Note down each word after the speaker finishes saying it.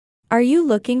Are you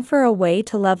looking for a way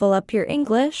to level up your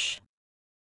English?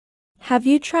 Have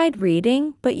you tried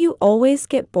reading but you always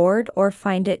get bored or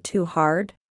find it too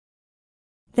hard?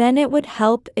 Then it would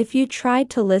help if you tried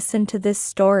to listen to this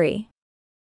story.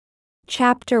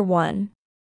 Chapter 1.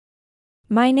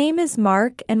 My name is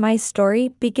Mark and my story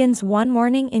begins one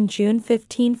morning in June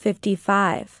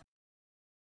 1555.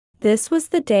 This was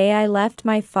the day I left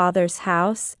my father's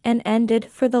house and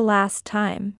ended for the last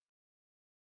time.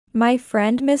 My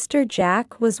friend Mr.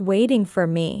 Jack was waiting for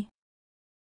me.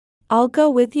 "I'll go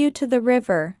with you to the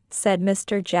river," said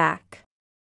Mr. Jack.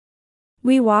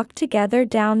 We walked together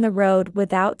down the road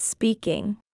without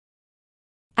speaking.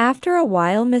 After a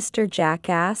while Mr. Jack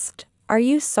asked, "Are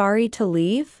you sorry to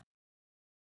leave?"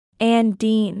 "And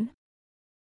Dean?"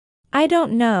 "I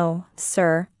don't know,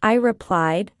 sir," I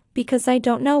replied, "because I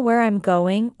don't know where I'm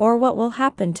going or what will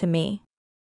happen to me.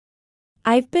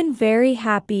 I've been very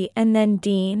happy and then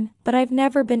Dean, but I've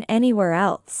never been anywhere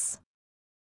else.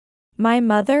 My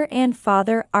mother and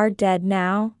father are dead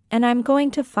now, and I'm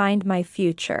going to find my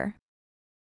future."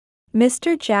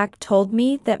 Mr. Jack told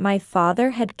me that my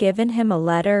father had given him a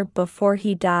letter before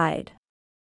he died.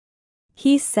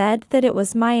 He said that it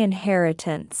was my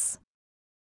inheritance.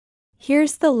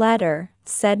 "Here's the letter,"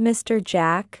 said Mr.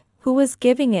 Jack, who was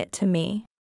giving it to me.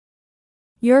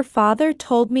 "Your father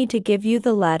told me to give you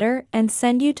the letter and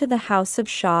send you to the House of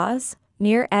Shaws,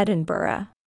 near Edinburgh.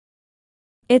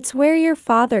 It's where your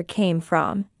father came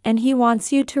from, and he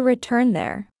wants you to return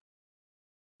there."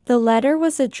 The letter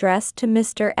was addressed to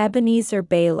Mr. Ebenezer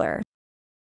Baylor.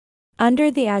 Under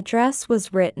the address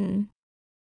was written,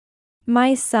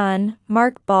 "My son,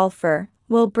 Mark Balfour,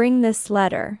 will bring this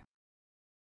letter."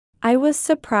 I was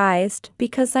surprised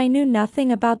because I knew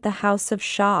nothing about the House of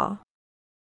Shaw.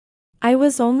 I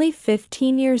was only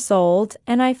 15 years old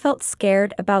and I felt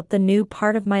scared about the new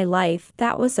part of my life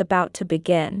that was about to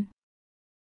begin.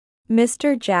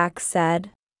 Mr. Jack said,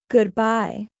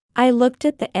 "Goodbye." I looked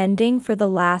at the ending for the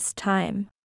last time.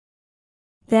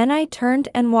 Then I turned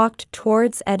and walked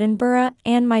towards Edinburgh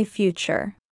and my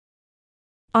future.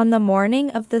 On the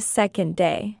morning of the second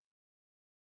day,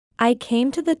 I came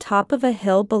to the top of a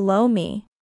hill below me.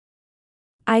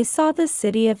 I saw the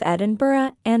city of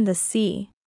Edinburgh and the sea.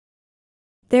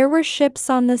 There were ships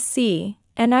on the sea,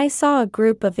 and I saw a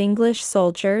group of English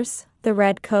soldiers, the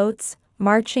redcoats,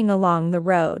 marching along the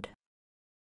road.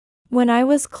 When I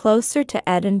was closer to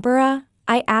Edinburgh,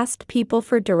 I asked people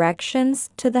for directions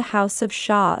to the House of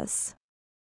Shaws.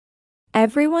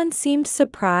 Everyone seemed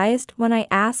surprised when I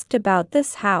asked about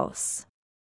this house.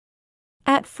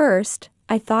 At first,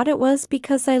 I thought it was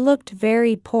because I looked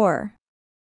very poor.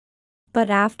 But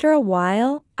after a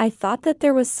while, I thought that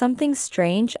there was something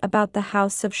strange about the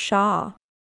House of Shaw.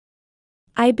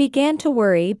 I began to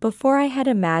worry before I had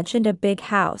imagined a big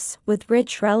house with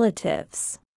rich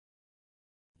relatives.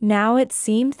 Now it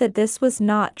seemed that this was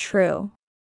not true.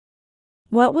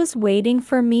 What was waiting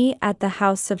for me at the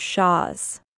House of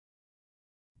Shaws?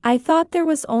 I thought there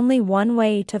was only one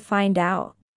way to find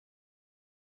out.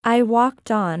 I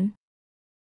walked on.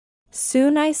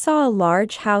 Soon I saw a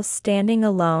large house standing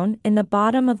alone in the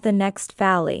bottom of the next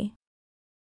valley.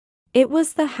 It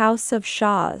was the House of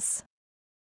Shaws.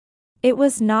 It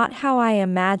was not how I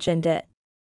imagined it.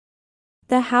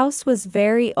 The house was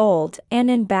very old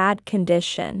and in bad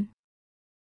condition.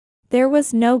 There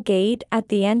was no gate at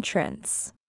the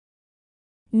entrance,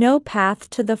 no path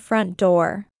to the front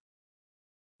door,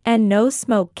 and no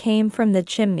smoke came from the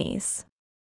chimneys.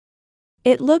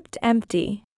 It looked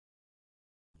empty.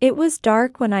 It was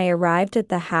dark when I arrived at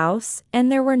the house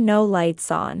and there were no lights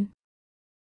on.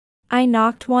 I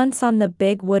knocked once on the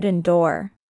big wooden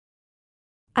door.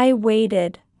 I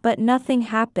waited, but nothing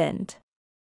happened.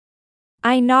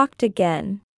 I knocked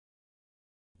again.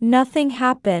 Nothing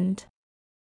happened.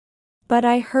 But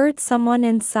I heard someone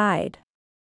inside.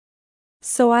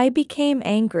 So I became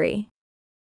angry.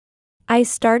 I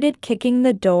started kicking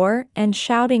the door and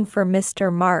shouting for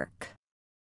Mr. Mark.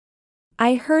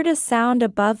 I heard a sound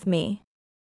above me.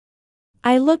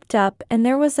 I looked up and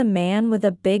there was a man with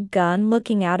a big gun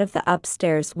looking out of the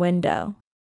upstairs window.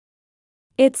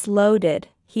 "It's loaded,"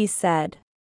 he said.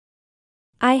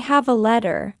 "I have a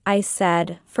letter," I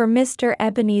said, "for Mr.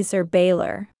 Ebenezer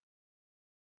Baylor."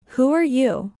 "Who are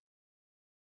you?"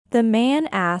 the man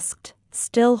asked,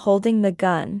 still holding the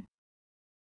gun.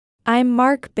 "I'm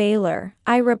Mark Baylor,"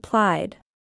 I replied.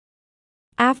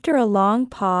 After a long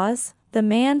pause, the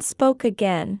man spoke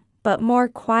again, but more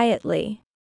quietly.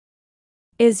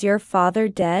 "Is your father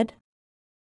dead?"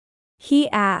 he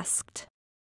asked.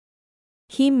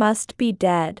 "He must be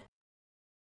dead.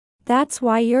 That's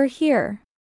why you're here.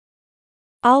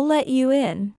 I'll let you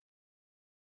in."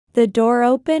 The door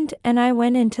opened and I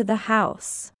went into the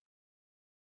house.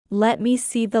 "Let me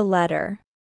see the letter,"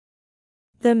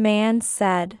 the man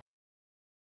said.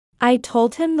 I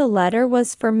told him the letter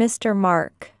was for Mr.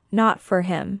 Mark, not for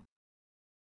him.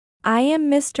 "I am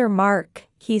Mr. Mark,"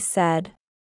 he said.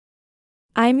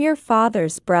 "I'm your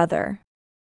father's brother."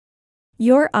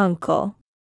 "Your uncle."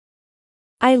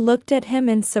 I looked at him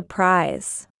in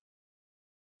surprise.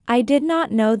 I did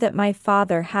not know that my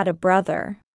father had a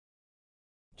brother.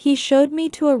 He showed me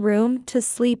to a room to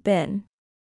sleep in.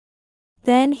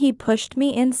 Then he pushed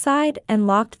me inside and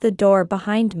locked the door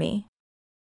behind me.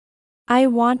 I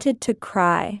wanted to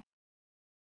cry.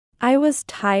 I was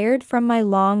tired from my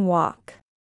long walk.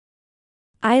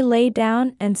 I lay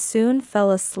down and soon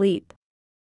fell asleep.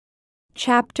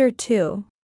 Chapter 2.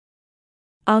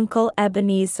 Uncle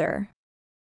Ebenezer.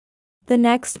 The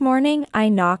next morning I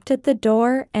knocked at the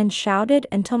door and shouted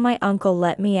until my uncle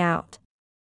let me out.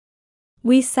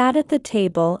 We sat at the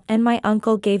table and my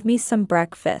uncle gave me some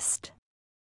breakfast.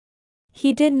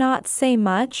 He did not say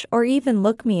much or even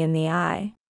look me in the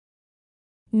eye.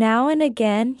 Now and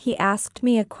again he asked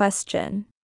me a question.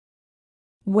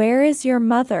 "Where is your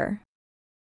mother?"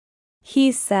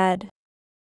 he said.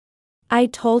 I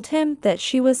told him that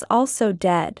she was also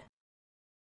dead.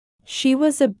 She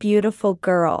was a beautiful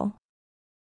girl.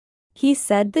 He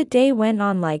said the day went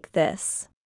on like this.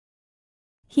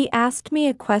 He asked me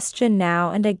a question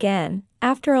now and again,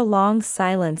 after a long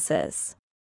silences.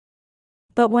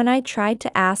 But when I tried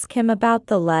to ask him about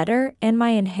the letter and my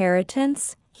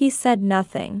inheritance, he said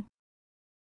nothing.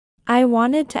 I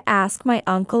wanted to ask my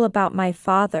uncle about my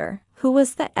father, who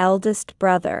was the eldest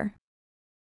brother.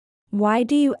 "Why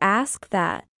do you ask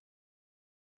that?"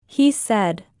 he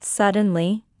said,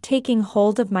 suddenly, taking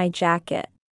hold of my jacket.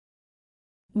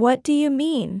 "What do you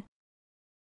mean?"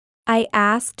 I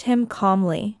asked him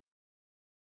calmly.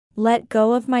 "Let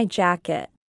go of my jacket."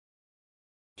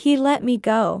 He let me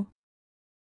go.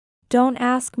 "Don't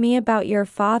ask me about your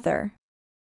father,"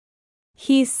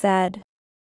 he said.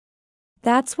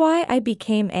 That's why I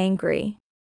became angry.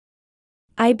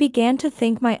 I began to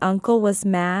think my uncle was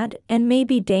mad and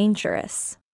maybe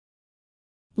dangerous.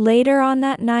 Later on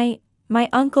that night, my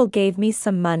uncle gave me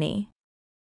some money.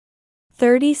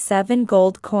 37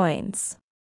 gold coins.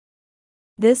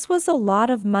 This was a lot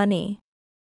of money.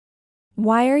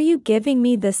 "Why are you giving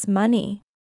me this money?"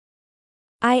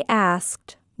 I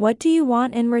asked. "What do you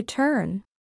want in return?"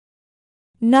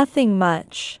 "Nothing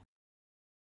much,"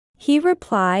 he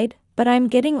replied, "but I'm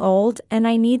getting old and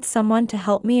I need someone to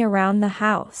help me around the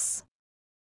house."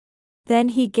 Then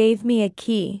he gave me a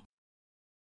key.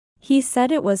 He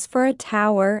said it was for a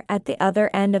tower at the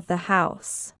other end of the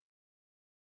house.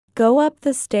 "Go up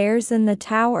the stairs in the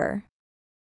tower.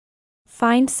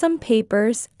 Find some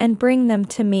papers and bring them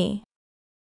to me,"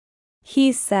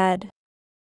 he said.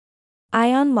 I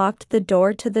unlocked the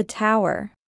door to the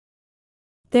tower.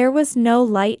 There was no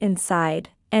light inside,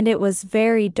 and it was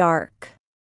very dark.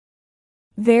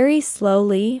 Very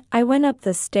slowly, I went up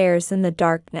the stairs in the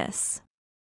darkness.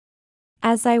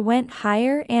 As I went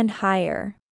higher and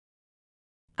higher,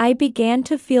 I began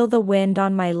to feel the wind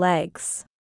on my legs.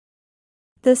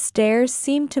 The stairs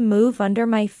seemed to move under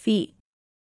my feet.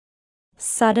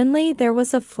 Suddenly there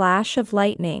was a flash of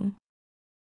lightning.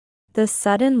 The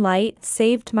sudden light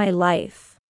saved my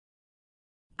life.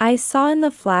 I saw in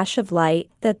the flash of light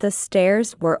that the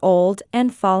stairs were old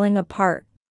and falling apart.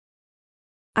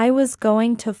 I was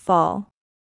going to fall.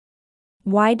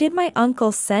 Why did my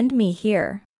uncle send me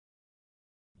here?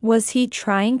 Was he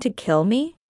trying to kill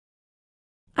me?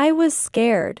 I was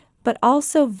scared, but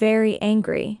also very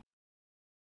angry.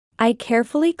 I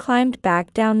carefully climbed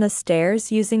back down the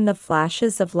stairs using the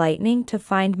flashes of lightning to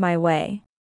find my way.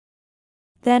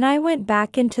 Then I went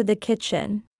back into the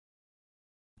kitchen.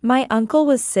 My uncle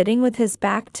was sitting with his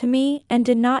back to me and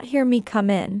did not hear me come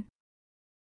in.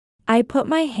 I put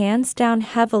my hands down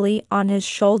heavily on his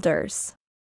shoulders.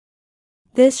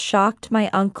 This shocked my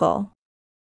uncle.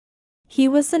 He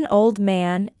was an old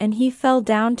man and he fell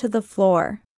down to the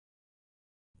floor.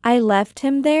 I left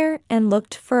him there and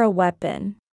looked for a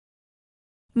weapon.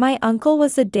 My uncle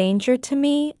was a danger to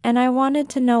me and I wanted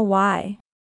to know why.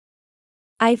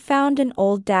 I found an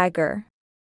old dagger.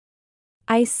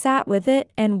 I sat with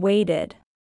it and waited.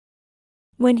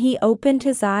 When he opened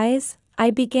his eyes,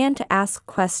 I began to ask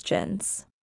questions.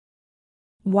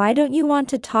 "Why don't you want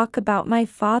to talk about my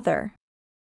father?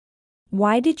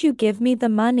 Why did you give me the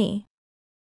money?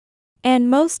 And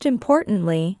most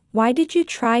importantly, why did you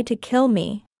try to kill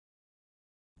me?"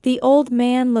 The old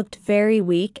man looked very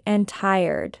weak and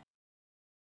tired.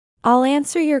 "I'll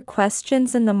answer your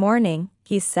questions in the morning,"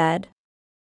 he said.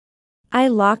 I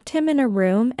locked him in a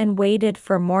room and waited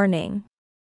for morning.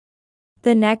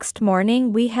 The next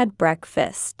morning we had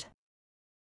breakfast.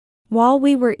 While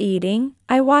we were eating,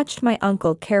 I watched my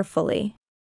uncle carefully.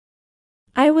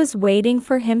 I was waiting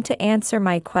for him to answer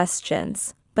my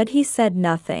questions, but he said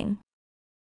nothing.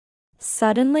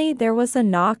 Suddenly there was a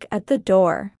knock at the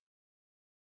door.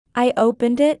 I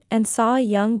opened it and saw a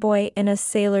young boy in a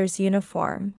sailor's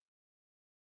uniform.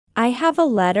 "I have a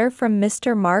letter from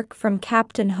Mr. Mark from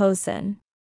Captain Hosen."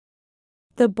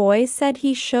 The boy said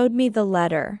he showed me the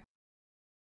letter.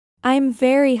 "I'm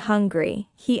very hungry,"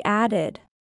 he added.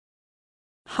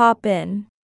 "Hop in."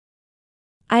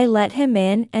 I let him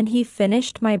in and he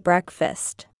finished my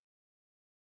breakfast.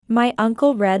 My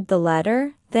uncle read the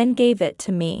letter, then gave it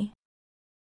to me.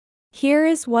 Here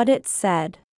is what it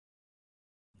said.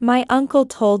 My uncle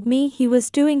told me he was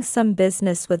doing some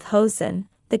business with Hosen,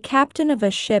 the captain of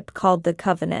a ship called the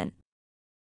Covenant.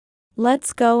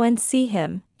 "Let's go and see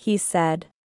him," he said.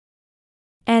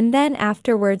 "And then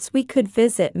afterwards we could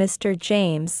visit Mr.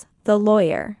 James, the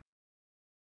lawyer.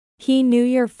 He knew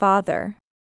your father."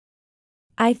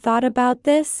 I thought about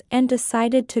this and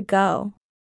decided to go.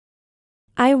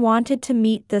 I wanted to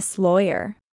meet this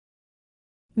lawyer.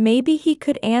 Maybe he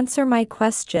could answer my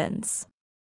questions.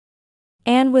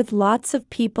 And with lots of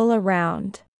people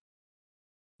around,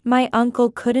 my uncle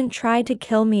couldn't try to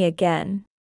kill me again.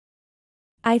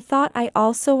 I thought I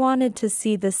also wanted to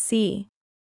see the sea.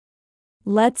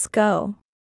 "Let's go,"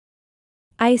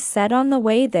 I said. On the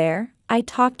way there, I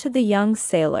talked to the young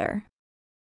sailor.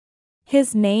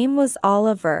 His name was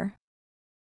Oliver.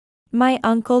 My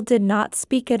uncle did not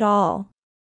speak at all.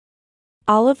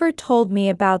 Oliver told me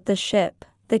about the ship,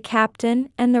 the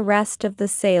captain, and the rest of the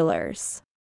sailors.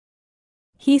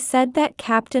 He said that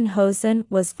Captain Hosen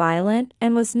was violent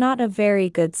and was not a very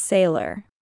good sailor.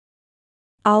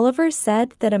 Oliver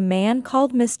said that a man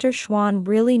called Mr. Schwan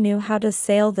really knew how to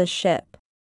sail the ship.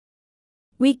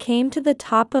 We came to the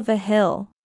top of a hill.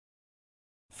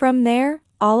 From there,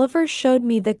 Oliver showed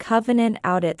me the Covenant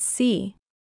out at sea.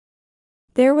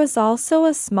 There was also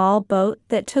a small boat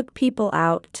that took people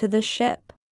out to the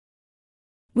ship.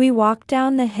 We walked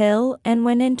down the hill and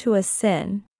went into a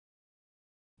inn.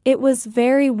 It was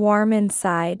very warm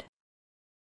inside.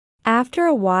 After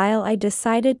a while I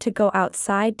decided to go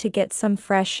outside to get some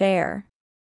fresh air.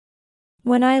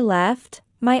 When I left,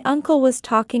 my uncle was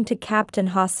talking to Captain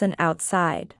Hosen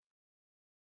outside.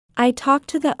 I talked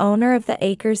to the owner of the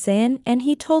Acres Inn and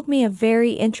he told me a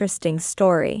very interesting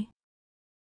story.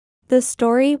 The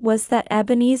story was that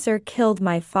Ebenezer killed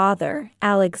my father,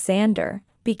 Alexander,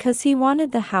 because he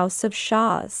wanted the house of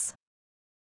Shaws.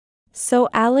 So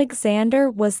Alexander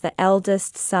was the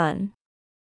eldest son.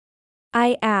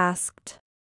 I asked.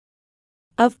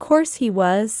 "Of course he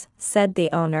was," said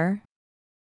the owner.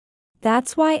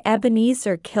 "That's why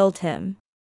Ebenezer killed him."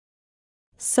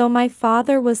 So my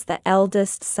father was the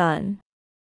eldest son.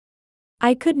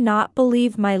 I could not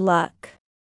believe my luck.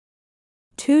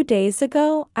 2 days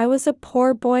ago, I was a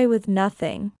poor boy with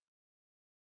nothing.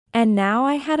 And now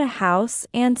I had a house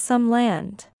and some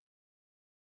land.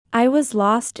 I was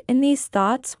lost in these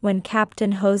thoughts when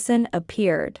Captain Hosen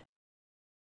appeared.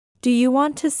 "Do you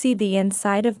want to see the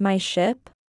inside of my ship?"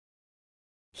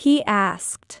 he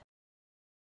asked.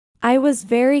 I was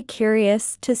very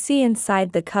curious to see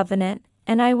inside the Covenant,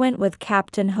 and I went with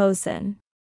Captain Hosen.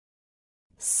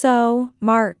 "So,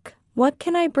 Mark, what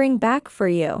can I bring back for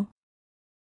you?"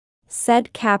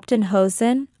 said Captain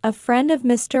Hosen. "A friend of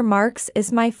Mr. Mark's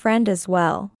is my friend as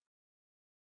well,"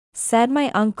 said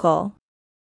my uncle.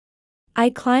 I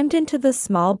climbed into the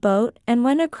small boat and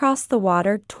went across the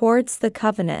water towards the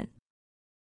Covenant.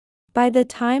 By the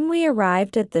time we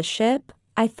arrived at the ship,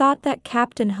 I thought that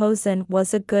Captain Hosen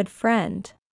was a good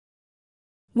friend.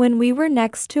 When we were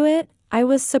next to it, I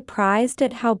was surprised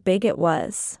at how big it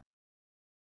was.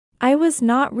 I was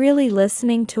not really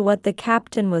listening to what the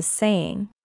captain was saying.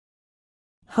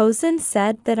 Hosen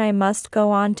said that I must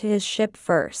go on to his ship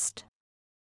first.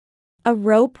 A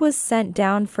rope was sent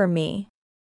down for me.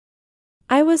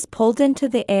 I was pulled into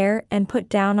the air and put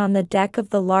down on the deck of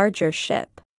the larger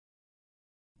ship.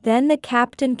 Then the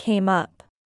captain came up.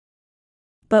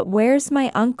 "But where's my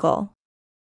uncle?"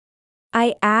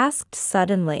 I asked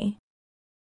suddenly.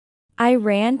 I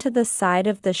ran to the side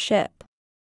of the ship.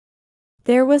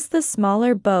 There was the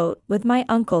smaller boat with my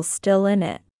uncle still in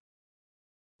it.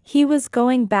 He was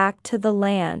going back to the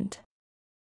land.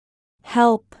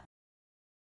 "Help!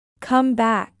 Come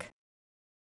back!"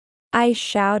 I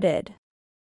shouted.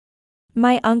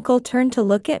 My uncle turned to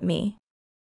look at me.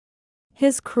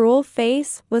 His cruel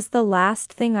face was the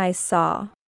last thing I saw.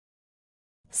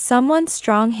 Someone's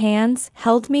strong hands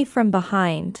held me from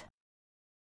behind.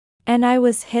 and I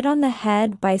was hit on the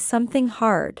head by something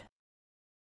hard.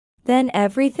 Then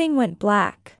everything went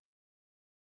black.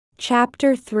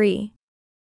 Chapter 3.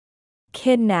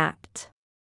 Kidnapped.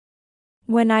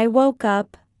 When I woke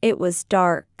up, it was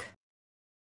dark.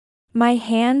 My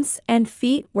hands and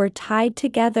feet were tied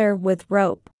together with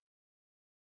rope,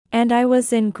 and I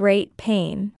was in great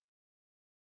pain.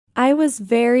 I was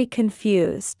very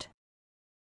confused.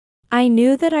 I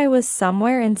knew that I was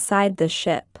somewhere inside the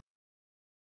ship.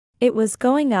 It was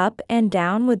going up and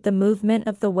down with the movement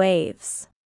of the waves.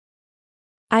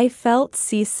 I felt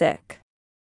seasick.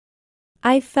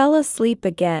 I fell asleep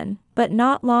again, but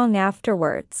not long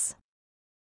afterwards.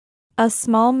 A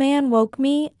small man woke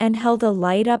me and held a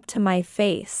light up to my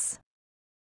face.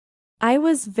 I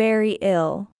was very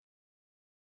ill.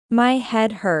 My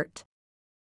head hurt.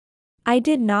 I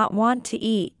did not want to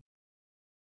eat,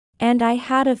 and I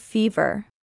had a fever.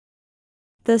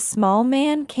 The small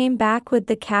man came back with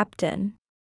the captain.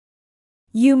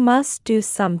 "You must do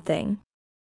something.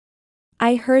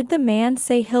 I heard the man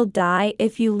say he'll die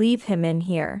if you leave him in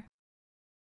here."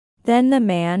 Then the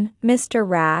man, Mr.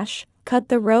 Rash, cut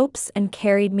the ropes and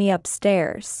carried me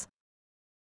upstairs.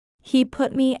 He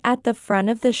put me at the front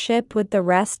of the ship with the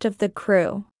rest of the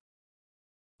crew.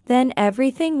 Then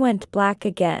everything went black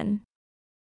again.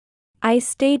 I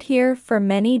stayed here for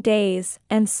many days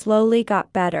and slowly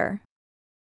got better.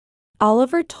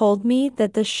 Oliver told me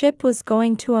that the ship was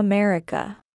going to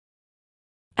America.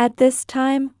 At this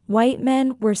time, white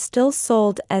men were still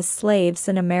sold as slaves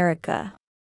in America.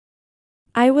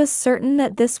 I was certain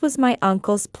that this was my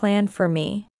uncle's plan for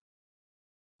me.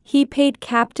 He paid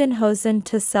Captain Hosen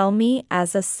to sell me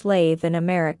as a slave in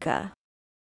America.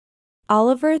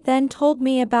 Oliver then told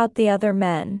me about the other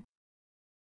men.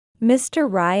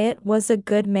 Mr. Riot was a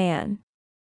good man,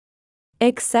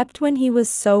 except when he was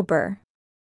sober.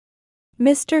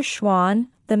 Mr. Schwan,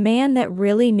 the man that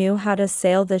really knew how to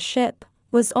sail the ship,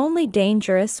 was only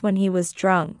dangerous when he was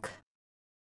drunk.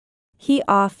 He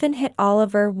often hit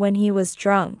Oliver when he was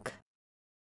drunk.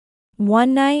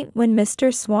 One night when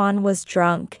Mr. Swan was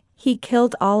drunk, he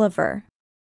killed Oliver.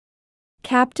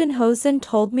 Captain Hosen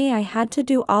told me I had to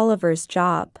do Oliver's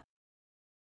job.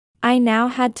 I now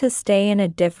had to stay in a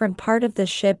different part of the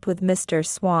ship with Mr.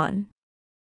 Swan.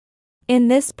 In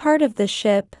this part of the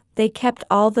ship, they kept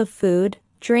all the food,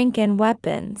 drink and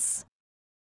weapons.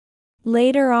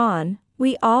 Later on,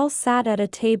 we all sat at a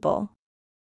table.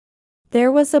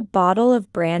 There was a bottle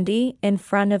of brandy in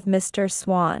front of Mr.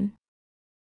 Swan.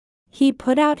 He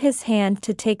put out his hand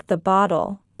to take the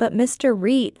bottle, but Mr.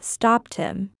 Reet stopped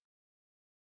him.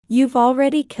 "You've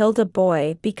already killed a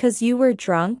boy because you were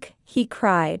drunk," he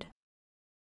cried.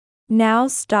 "Now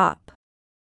stop."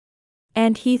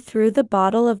 And he threw the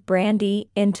bottle of brandy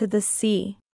into the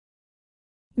sea.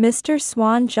 Mr.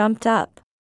 Swan jumped up.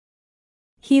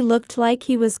 He looked like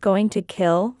he was going to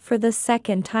kill for the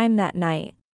second time that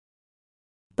night.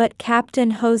 But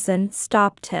Captain Hosen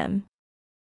stopped him.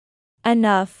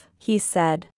 "Enough," he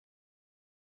said.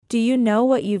 "Do you know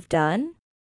what you've done?"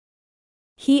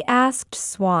 He asked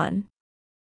Swan.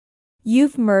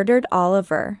 "You've murdered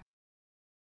Oliver."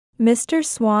 Mr.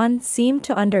 Swan seemed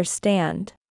to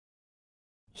understand.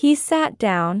 He sat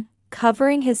down,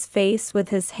 covering his face with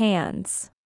his hands.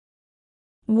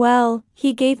 "Well,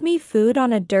 he gave me food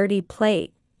on a dirty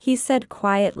plate," he said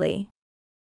quietly.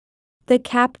 The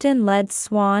captain led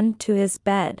Swan to his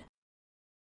bed.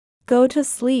 "Go to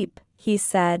sleep," he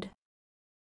said.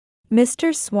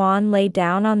 Mr. Swan lay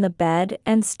down on the bed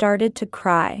and started to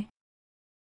cry.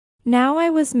 Now I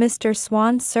was Mr.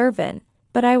 Swan's servant,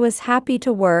 but I was happy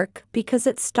to work because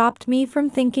it stopped me from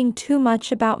thinking too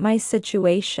much about my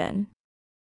situation.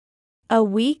 A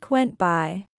week went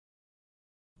by.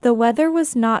 The weather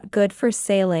was not good for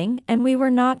sailing and we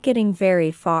were not getting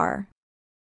very far.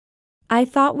 I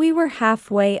thought we were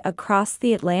halfway across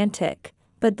the Atlantic,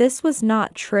 but this was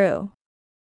not true.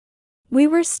 We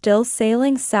were still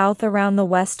sailing south around the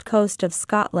west coast of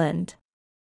Scotland.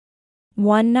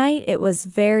 One night it was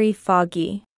very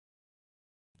foggy.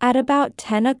 At about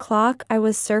 10 o'clock I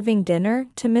was serving dinner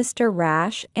to Mr.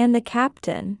 Rash and the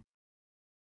captain.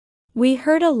 We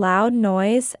heard a loud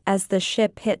noise as the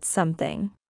ship hit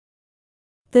something.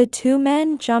 The two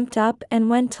men jumped up and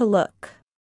went to look.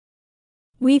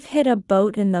 "We've hit a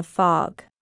boat in the fog."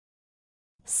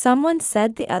 Someone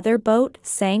said the other boat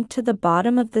sank to the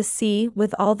bottom of the sea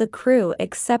with all the crew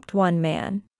except one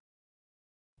man.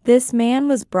 This man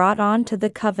was brought on to the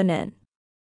Covenant.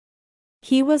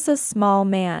 He was a small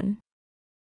man.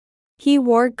 He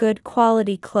wore good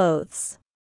quality clothes.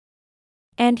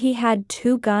 And he had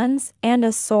 2 guns and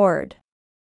a sword.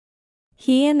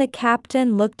 He and the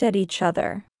captain looked at each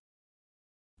other.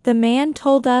 The man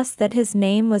told us that his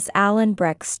name was Alan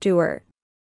Breck Stewart.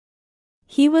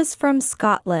 He was from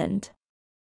Scotland.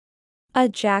 A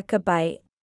Jacobite.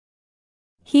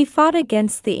 He fought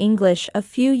against the English a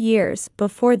few years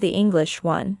before the English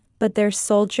won, but their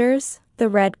soldiers, the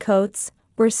Redcoats,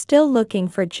 were still looking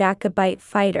for Jacobite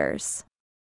fighters.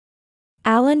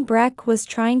 Alan Breck was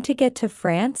trying to get to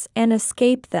France and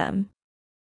escape them.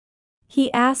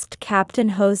 He asked Captain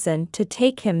Hosen to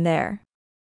take him there.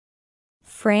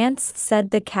 France, said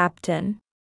the captain.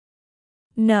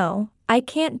 No, I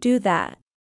can't do that.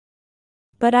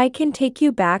 But I can take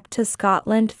you back to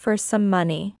Scotland for some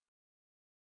money.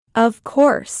 Of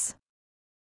course.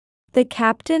 The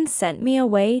captain sent me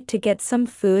away to get some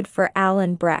food for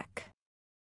Alan Breck.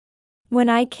 When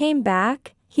I came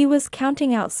back, he was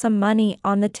counting out some money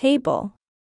on the table.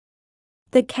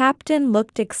 The captain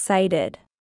looked excited.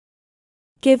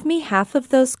 Give me half of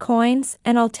those coins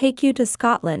and I'll take you to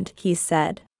Scotland, he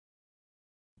said.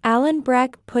 Alan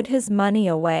Breck put his money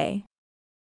away.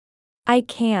 I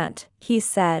can't, he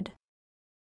said.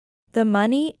 The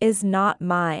money is not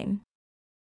mine.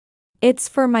 It's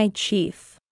for my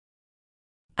chief.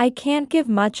 I can't give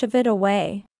much of it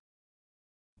away.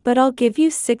 But I'll give you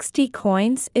 60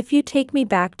 coins if you take me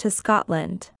back to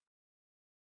Scotland.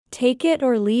 Take it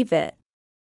or leave it.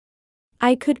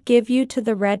 I could give you to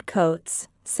the Redcoats,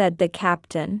 said the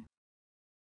captain.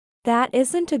 That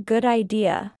isn't a good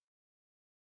idea.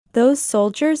 Those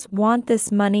soldiers want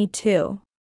this money too.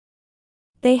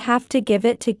 They have to give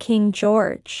it to King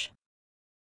George.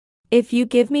 If you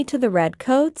give me to the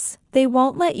Redcoats, they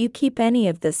won't let you keep any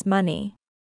of this money.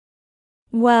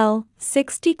 Well,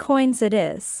 60 coins it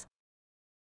is.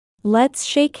 Let's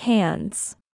shake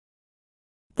hands.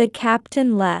 The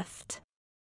captain left.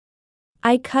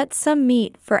 I cut some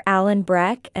meat for Alan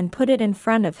Breck and put it in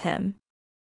front of him.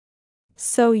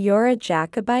 So you're a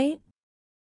Jacobite?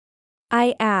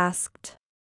 I asked.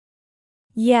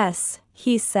 Yes,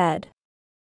 he said.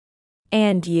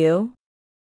 And you?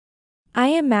 I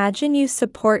imagine you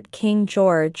support King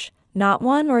George, not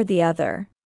one or the other.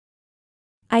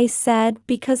 I said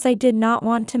because I did not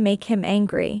want to make him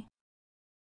angry.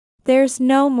 There's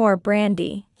no more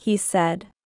brandy, he said.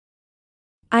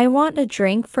 I want a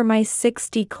drink for my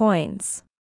 60 coins.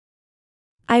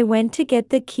 I went to get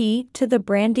the key to the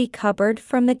brandy cupboard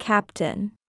from the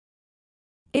captain.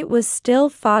 It was still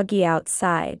foggy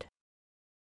outside.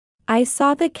 I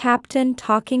saw the captain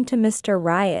talking to Mr.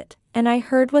 Riot, and I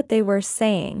heard what they were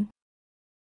saying.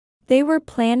 They were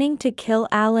planning to kill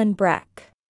Alan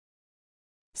Breck,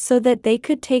 so that they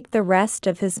could take the rest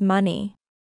of his money.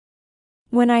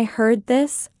 When I heard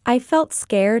this, I felt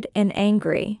scared and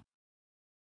angry.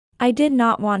 I did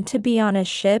not want to be on a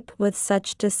ship with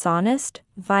such dishonest,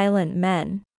 violent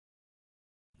men.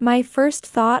 My first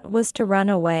thought was to run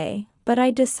away, but I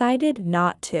decided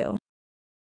not to.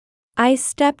 I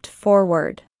stepped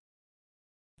forward.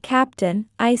 Captain,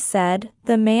 I said,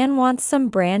 the man wants some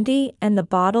brandy and the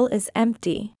bottle is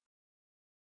empty.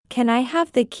 Can I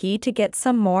have the key to get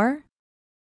some more?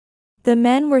 The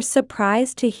men were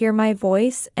surprised to hear my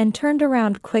voice and turned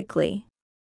around quickly.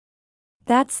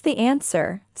 That's the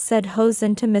answer, said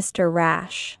Hosen to Mr.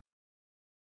 Rash.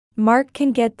 Mark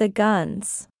can get the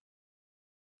guns.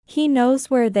 He knows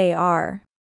where they are.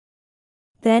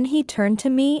 Then he turned to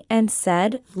me and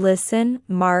said, Listen,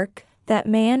 Mark, that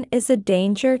man is a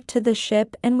danger to the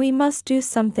ship and we must do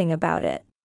something about it.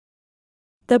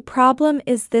 The problem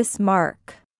is this,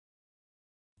 Mark.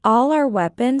 All our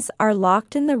weapons are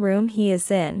locked in the room he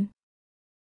is in.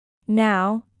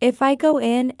 Now, if I go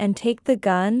in and take the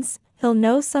guns, he'll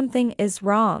know something is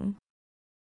wrong.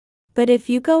 But if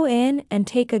you go in and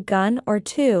take a gun or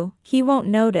two, he won't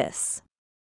notice.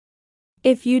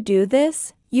 If you do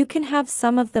this, you can have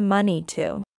some of the money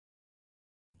too.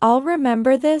 I'll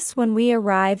remember this when we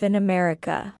arrive in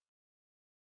America.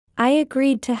 I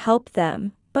agreed to help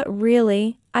them, but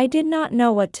really, I did not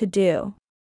know what to do.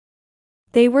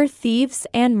 They were thieves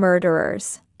and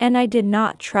murderers, and I did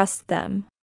not trust them.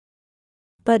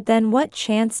 But then what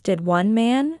chance did one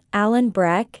man, Alan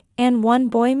Breck, and one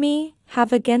boy me,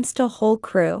 have against a whole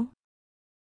crew?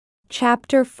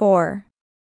 Chapter 4.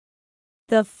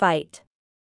 The Fight.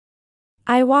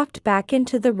 I walked back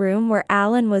into the room where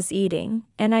Alan was eating,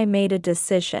 and I made a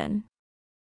decision.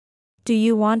 Do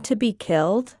you want to be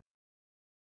killed?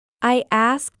 I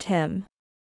asked him.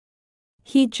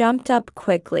 He jumped up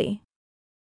quickly.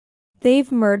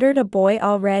 They've murdered a boy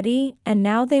already, and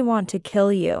now they want to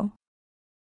kill you.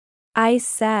 I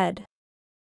said.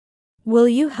 Will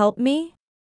you help me?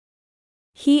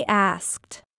 He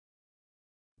asked.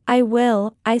 I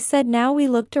will, I said. Now we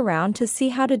looked around to see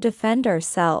how to defend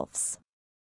ourselves.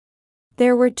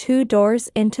 There were 2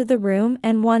 doors into the room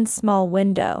and 1 small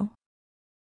window.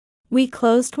 We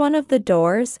closed one of the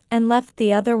doors and left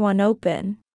the other one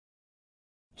open.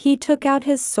 He took out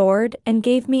his sword and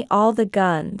gave me all the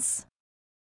guns.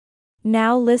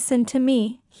 "Now listen to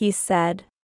me," he said.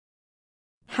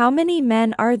 "How many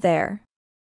men are there?"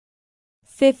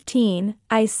 15,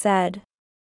 I said.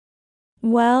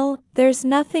 "Well, there's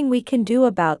nothing we can do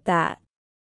about that.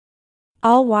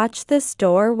 I'll watch this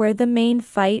door where the main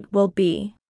fight will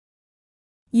be.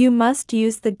 You must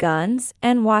use the guns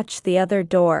and watch the other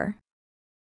door."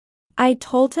 I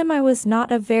told him I was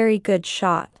not a very good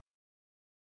shot.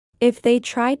 "If they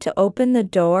try to open the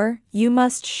door, you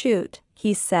must shoot,"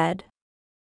 he said.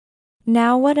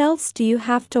 "Now what else do you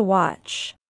have to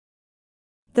watch?"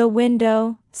 "The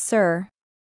window, sir."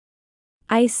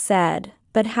 I said,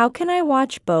 "But how can I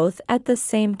watch both at the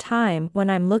same time when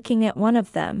I'm looking at one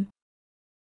of them?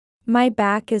 My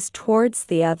back is towards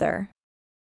the other."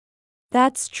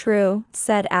 "That's true,"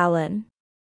 said Alan.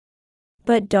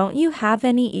 "But don't you have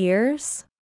any ears?"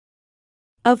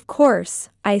 "Of course,"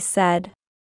 I said.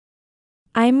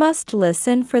 "I must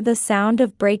listen for the sound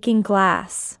of breaking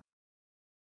glass."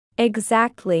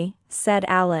 "Exactly," said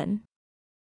Alan.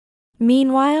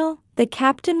 Meanwhile, the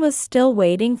captain was still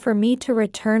waiting for me to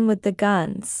return with the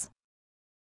guns.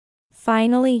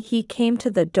 Finally he came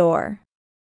to the door.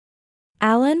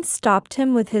 Alan stopped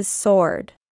him with his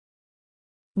sword.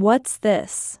 "What's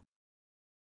this?"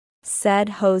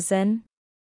 said Hosen.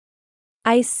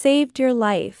 "I saved your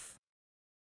life.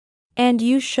 And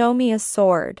you show me a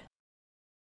sword."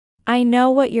 "I know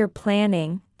what you're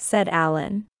planning," said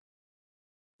Alan.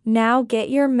 "Now get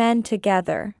your men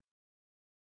together.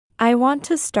 I want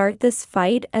to start this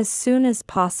fight as soon as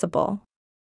possible."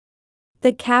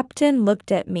 The captain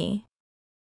looked at me.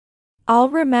 "I'll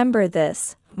remember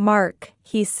this, Mark,"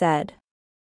 he said.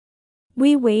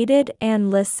 We waited and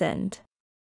listened.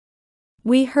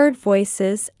 We heard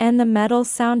voices and the metal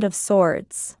sound of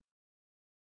swords.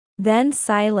 Then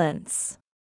silence.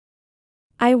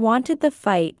 I wanted the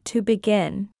fight to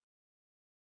begin.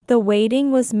 The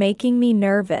waiting was making me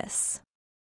nervous.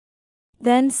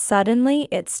 Then suddenly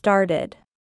it started.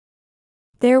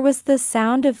 There was the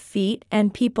sound of feet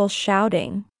and people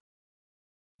shouting.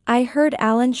 I heard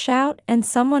Alan shout and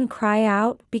someone cry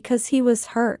out because he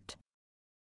was hurt.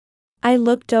 I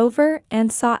looked over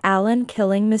and saw Alan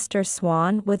killing Mr.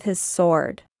 Swan with his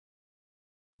sword.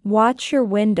 "Watch your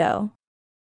window,"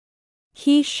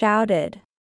 he shouted.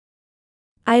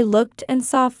 I looked and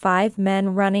saw 5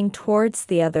 men running towards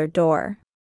the other door.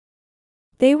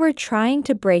 They were trying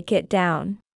to break it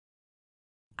down.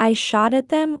 I shot at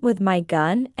them with my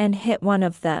gun and hit one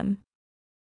of them.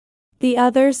 The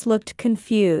others looked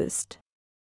confused.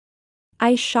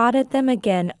 I shot at them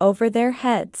again over their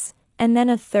heads, and then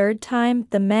a third time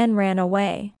the men ran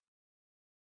away.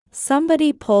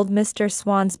 Somebody pulled Mr.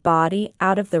 Swan's body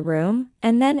out of the room,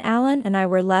 and then Alan and I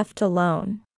were left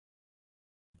alone.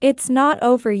 "It's not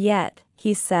over yet,"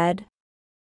 he said.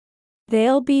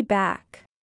 "They'll be back."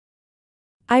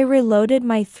 I reloaded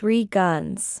my 3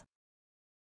 guns.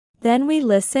 Then we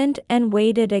listened and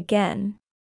waited again.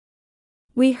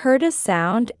 We heard a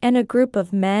sound and a group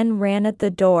of men ran at the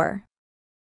door.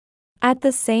 At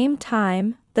the same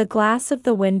time, the glass of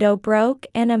the window broke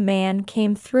and a man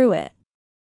came through it.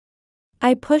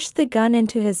 I pushed the gun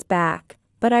into his back,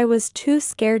 but I was too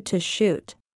scared to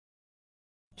shoot.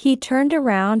 He turned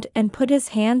around and put his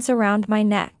hands around my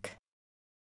neck.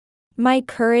 My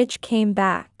courage came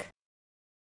back.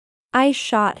 I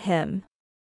shot him.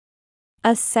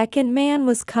 A second man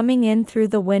was coming in through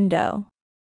the window.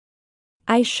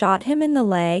 I shot him in the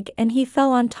leg and he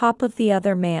fell on top of the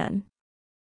other man.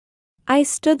 I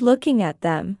stood looking at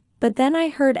them, but then I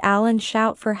heard Alan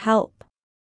shout for help.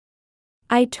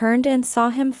 I turned and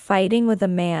saw him fighting with a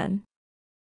man.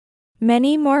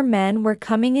 Many more men were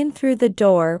coming in through the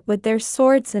door with their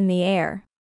swords in the air.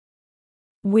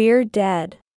 "We're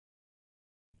dead,"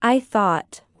 I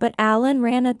thought, but Alan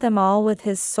ran at them all with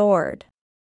his sword.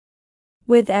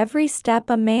 With every step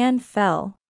a man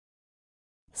fell.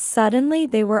 Suddenly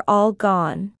they were all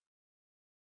gone.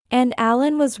 And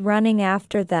Alan was running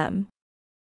after them.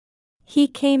 He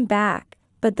came back,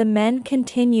 but the men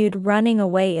continued running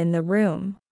away in the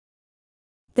room.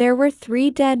 There were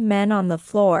 3 dead men on the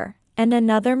floor, and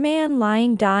another man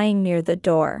lying dying near the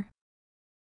door.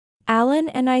 Alan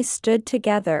and I stood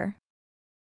together.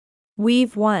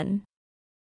 "We've won,"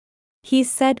 he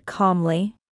said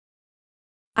calmly.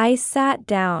 I sat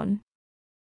down.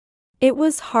 It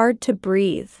was hard to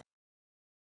breathe.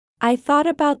 I thought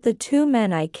about the 2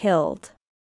 men I killed.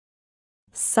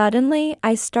 Suddenly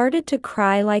I started to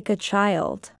cry like a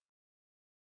child.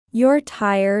 You're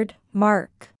tired,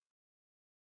 Mark.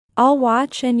 I'll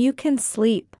watch and you can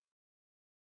sleep,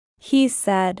 he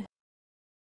said.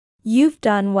 You've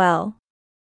done well.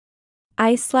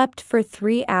 I slept for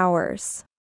 3 hours.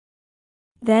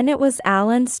 Then it was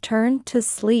Alan's turn to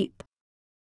sleep.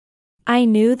 I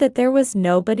knew that there was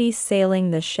nobody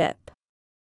sailing the ship.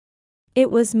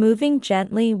 It was moving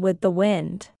gently with the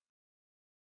wind.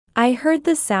 I heard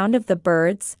the sound of the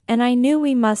birds and I knew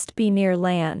we must be near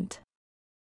land.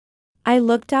 I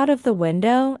looked out of the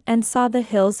window and saw the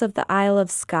hills of the Isle of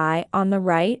Skye on the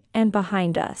right and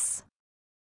behind us.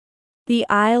 The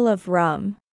Isle of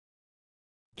Rum.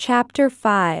 Chapter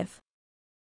 5.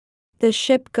 The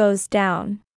ship goes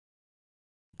down.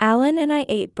 Alan and I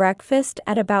ate breakfast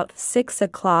at about 6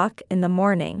 o'clock in the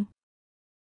morning.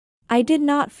 I did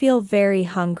not feel very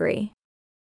hungry.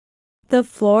 The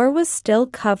floor was still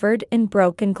covered in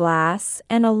broken glass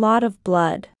and a lot of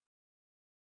blood.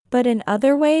 But in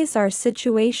other ways our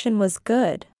situation was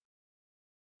good.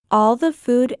 All the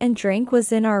food and drink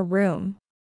was in our room.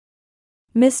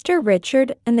 Mr.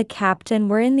 Richard and the captain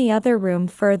were in the other room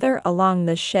further along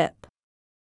the ship.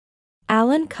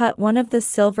 Alan cut one of the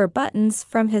silver buttons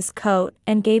from his coat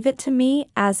and gave it to me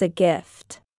as a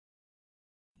gift.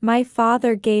 My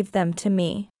father gave them to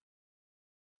me.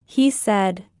 He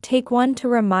said, "Take one to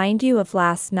remind you of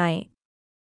last night.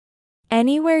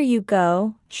 Anywhere you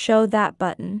go, show that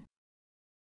button.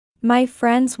 My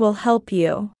friends will help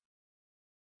you."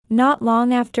 Not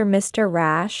long after Mr.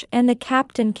 Rash and the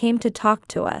captain came to talk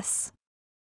to us.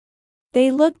 They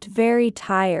looked very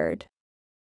tired.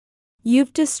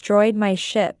 "You've destroyed my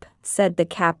ship," said the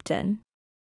captain.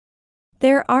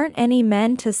 "There aren't any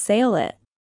men to sail it.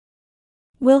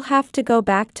 We'll have to go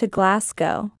back to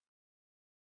Glasgow.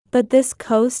 But this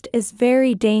coast is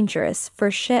very dangerous for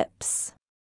ships.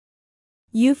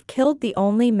 You've killed the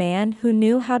only man who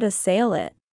knew how to sail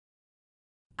it."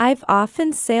 "I've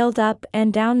often sailed up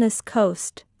and down this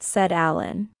coast," said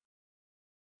Alan.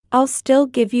 "I'll still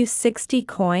give you 60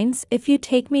 coins if you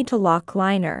take me to Loch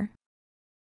Liner."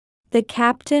 The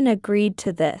captain agreed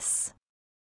to this.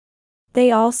 They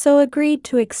also agreed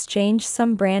to exchange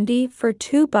some brandy for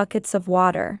 2 buckets of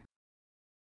water.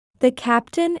 The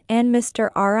captain and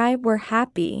Mr. R.I. were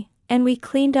happy, and we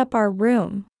cleaned up our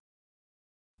room.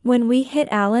 When we hit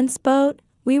Alan's boat,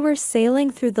 we were sailing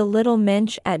through the Little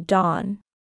Minch at dawn.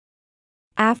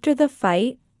 After the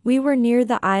fight, we were near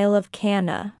the Isle of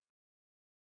Canna.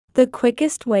 The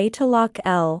quickest way to Loch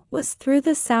El was through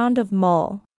the Sound of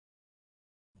Mull.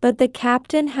 But the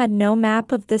captain had no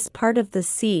map of this part of the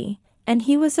sea, and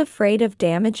he was afraid of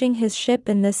damaging his ship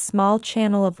in this small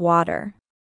channel of water.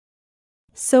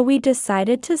 So we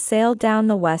decided to sail down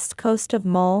the west coast of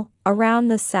Mull, around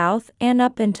the south and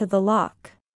up into the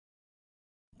loch.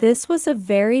 This was a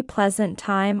very pleasant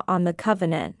time on the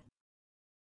Covenant.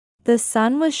 The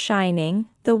sun was shining,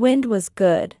 the wind was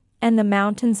good, and the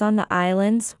mountains on the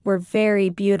islands were very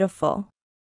beautiful.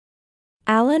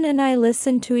 Alan and I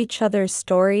listened to each other's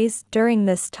stories during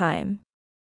this time.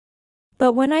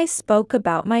 But when I spoke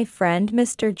about my friend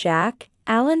Mr. Jack,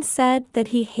 Alan said that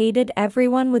he hated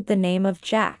everyone with the name of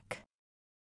Jack.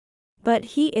 But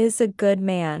he is a good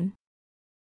man.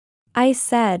 I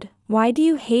said, "Why do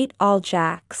you hate all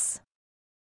Jacks?"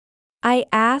 I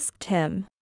asked him.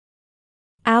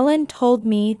 Alan told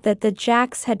me that the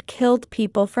Jacks had killed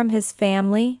people from his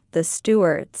family, the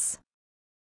Stewarts.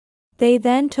 They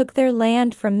then took their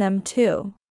land from them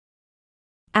too.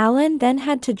 Alan then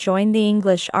had to join the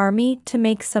English army to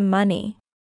make some money.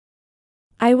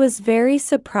 I was very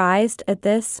surprised at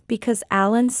this because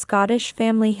Alan's Scottish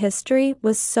family history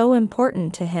was so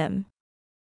important to him.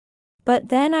 "But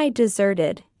then I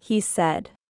deserted," he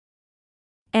said.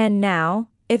 "And now,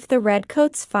 if the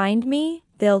Redcoats find me,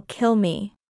 they'll kill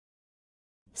me."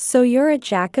 "So you're a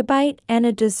Jacobite and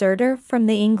a deserter from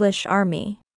the English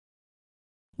army.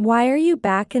 Why are you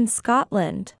back in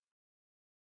Scotland?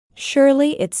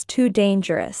 Surely it's too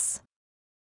dangerous."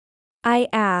 I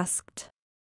asked.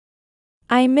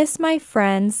 "I miss my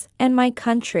friends and my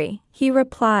country," he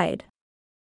replied.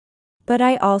 "But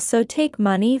I also take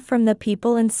money from the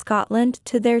people in Scotland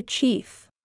to their chief,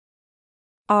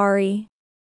 Ari.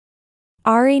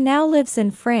 Ari now lives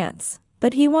in France,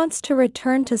 but he wants to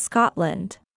return to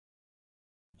Scotland.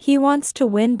 He wants to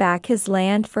win back his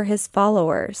land for his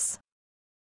followers.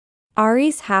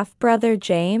 Ari's half-brother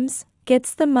James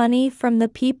gets the money from the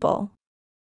people.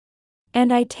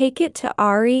 And I take it to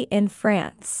Ari in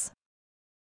France.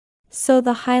 So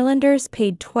the Highlanders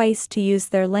paid twice to use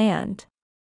their land.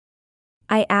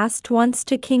 I asked once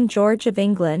to King George of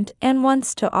England and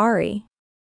once to Ari."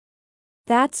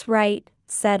 "That's right,"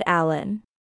 said Alan.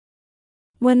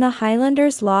 When the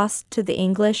Highlanders lost to the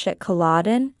English at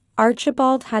Culloden,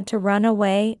 Archibald had to run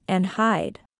away and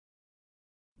hide.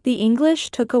 The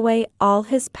English took away all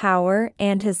his power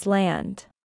and his land.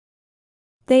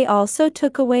 They also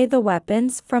took away the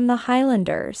weapons from the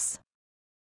Highlanders.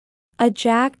 A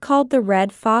Jack called the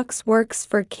Red Fox works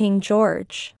for King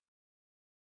George.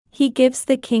 He gives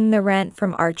the king the rent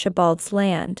from Archibald's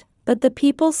land, but the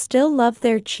people still love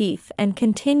their chief and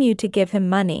continue to give him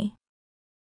money.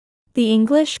 The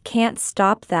English can't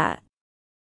stop that.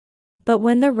 But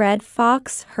when the Red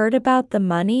Fox heard about the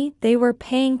money they were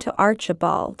paying to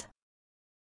Archibald,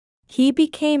 he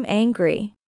became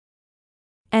angry.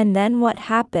 And then what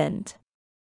happened?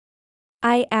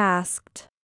 I asked.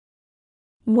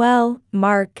 Well,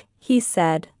 Mark, he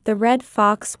said, the Red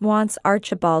Fox wants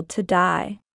Archibald to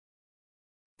die.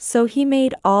 So he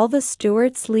made all the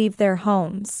Stuarts leave their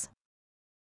homes.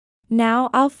 Now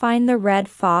I'll find the Red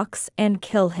Fox and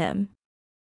kill him.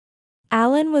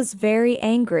 Alan was very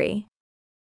angry.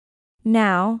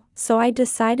 Now, so I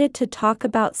decided to talk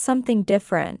about something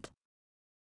different.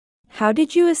 How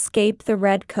did you escape the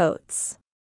Redcoats?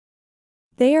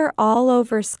 They are all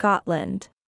over Scotland.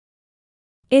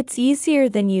 It's easier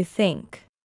than you think.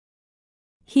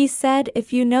 He said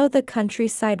if you know the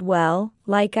countryside well,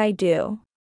 like I do,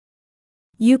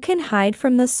 you can hide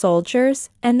from the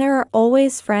soldiers and there are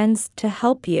always friends to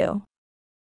help you.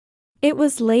 It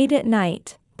was late at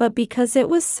night, but because it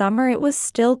was summer it was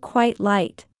still quite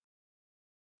light.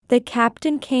 The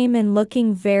captain came in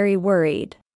looking very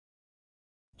worried.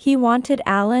 He wanted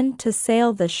Alan to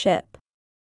sail the ship.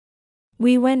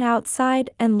 We went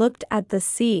outside and looked at the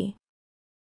sea.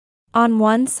 On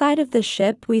one side of the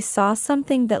ship we saw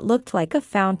something that looked like a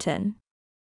fountain.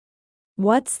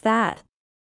 What's that?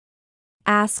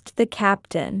 Asked the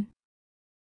captain.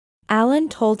 Alan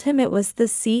told him it was the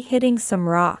sea hitting some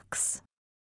rocks.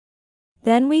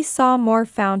 Then we saw more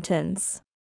fountains.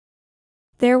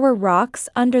 There were rocks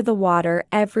under the water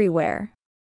everywhere.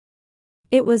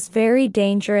 It was very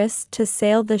dangerous to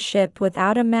sail the ship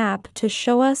without a map to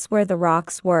show us where the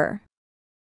rocks were.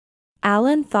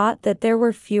 Alan thought that there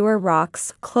were fewer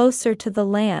rocks closer to the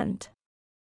land.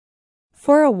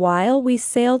 For a while we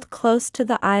sailed close to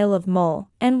the Isle of Mull,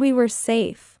 and we were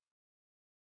safe.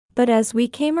 But as we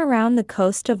came around the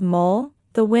coast of Mull,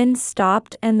 the wind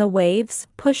stopped and the waves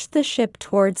pushed the ship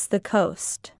towards the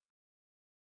coast.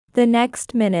 The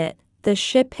next minute, the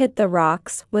ship hit the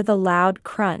rocks with a loud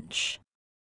crunch.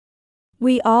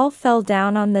 We all fell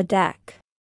down on the deck.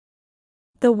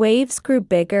 The waves grew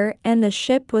bigger and the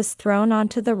ship was thrown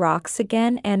onto the rocks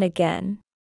again and again.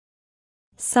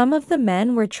 Some of the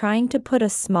men were trying to put a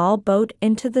small boat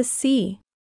into the sea.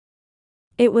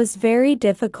 It was very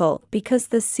difficult because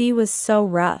the sea was so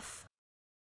rough.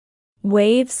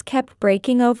 Waves kept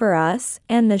breaking over us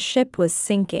and the ship was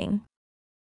sinking.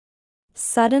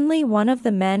 Suddenly one of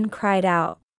the men cried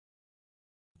out.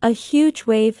 A huge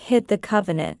wave hit the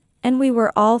Covenant, and we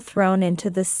were all thrown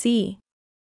into the sea.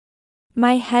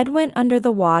 My head went under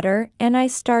the water and I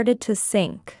started to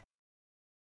sink.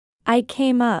 I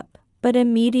came up, but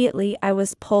immediately I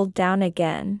was pulled down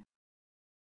again.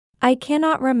 I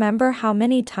cannot remember how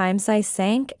many times I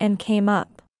sank and came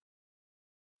up.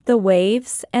 The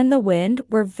waves and the wind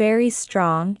were very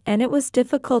strong and it was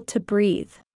difficult to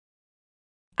breathe.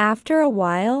 After a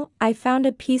while, I found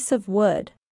a piece of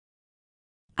wood.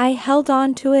 I held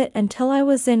on to it until I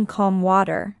was in calm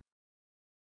water.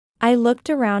 I looked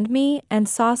around me and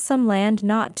saw some land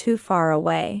not too far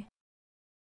away.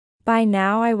 By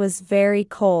now I was very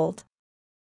cold.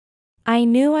 I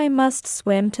knew I must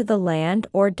swim to the land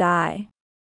or die.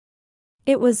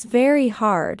 It was very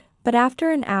hard, but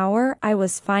after an hour I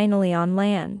was finally on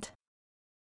land.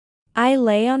 I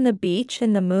lay on the beach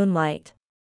in the moonlight.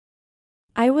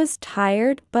 I was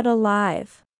tired but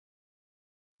alive.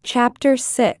 Chapter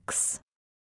 6.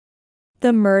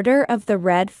 The Murder of the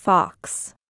Red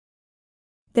Fox.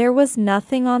 There was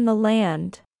nothing on the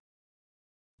land.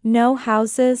 No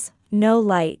houses, no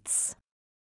lights.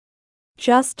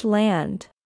 Just land.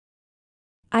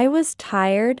 I was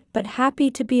tired but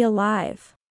happy to be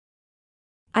alive.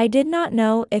 I did not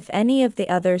know if any of the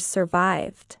others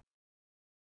survived.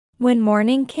 When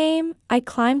morning came, I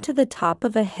climbed to the top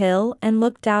of a hill and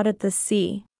looked out at the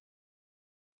sea.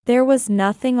 There was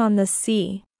nothing on the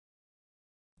sea.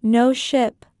 No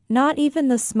ship, not even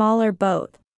the smaller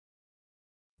boat.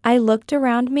 I looked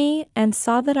around me and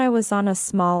saw that I was on a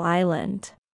small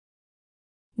island.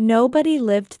 Nobody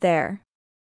lived there.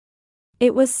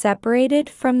 It was separated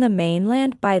from the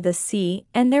mainland by the sea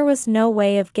and there was no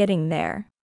way of getting there.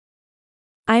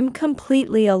 I'm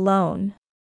completely alone.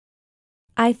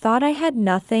 I thought I had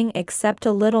nothing except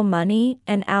a little money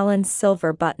and Alan's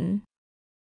silver button.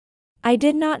 I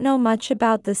did not know much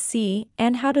about the sea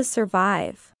and how to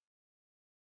survive.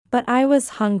 But I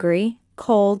was hungry,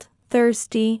 cold,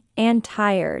 thirsty, and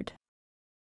tired.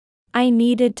 I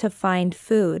needed to find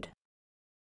food.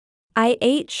 I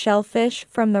ate shellfish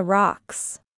from the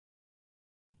rocks.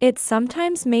 It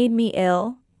sometimes made me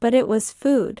ill, but it was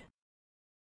food.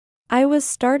 I was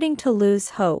starting to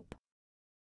lose hope,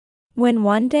 when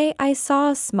one day I saw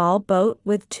a small boat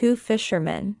with 2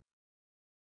 fishermen.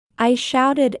 I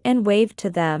shouted and waved to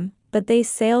them, but they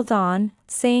sailed on,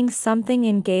 saying something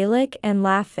in Gaelic and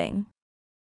laughing.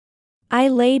 I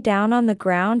lay down on the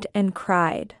ground and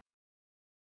cried.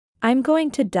 I'm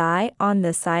going to die on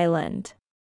this island,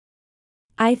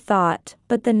 I thought,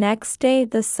 but the next day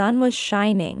the sun was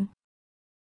shining.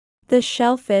 The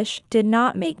shellfish did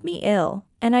not make me ill,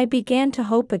 and I began to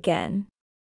hope again.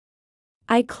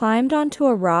 I climbed onto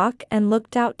a rock and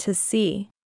looked out to sea.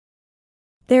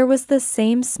 There was the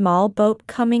same small boat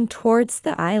coming towards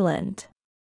the island.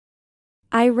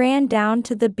 I ran down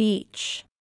to the beach.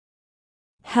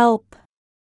 Help!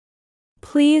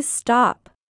 Please stop!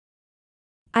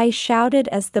 I shouted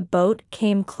as the boat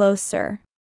came closer.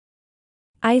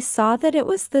 I saw that it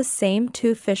was the same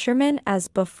 2 fishermen as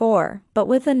before, but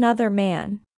with another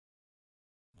man.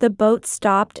 The boat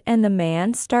stopped and the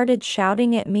man started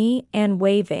shouting at me and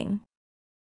waving.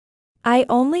 I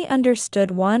only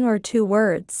understood 1 or 2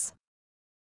 words.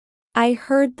 I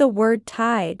heard the word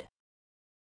tide.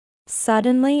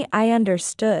 Suddenly I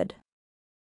understood.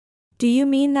 Do you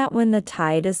mean that when the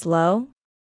tide is low?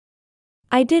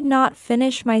 I did not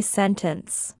finish my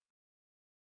sentence.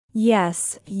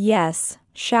 Yes, yes,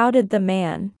 shouted the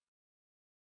man.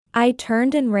 I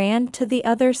turned and ran to the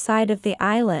other side of the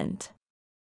island.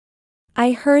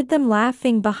 I heard them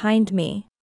laughing behind me.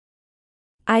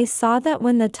 I saw that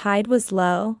when the tide was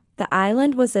low, the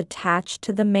island was attached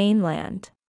to the mainland.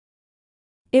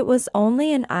 It was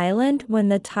only an island when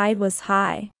the tide was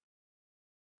high.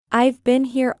 I've been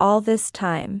here all this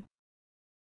time,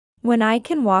 when I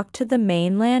can walk to the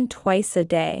mainland twice a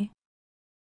day.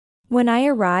 When I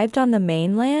arrived on the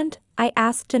mainland, I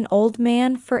asked an old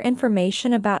man for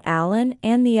information about Alan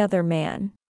and the other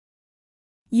man.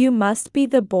 You must be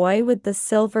the boy with the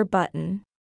silver button,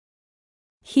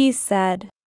 he said.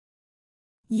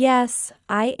 Yes,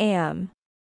 I am,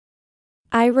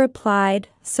 I replied,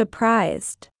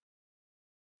 surprised.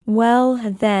 Well,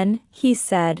 then, he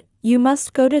said, you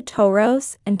must go to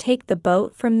Toros and take the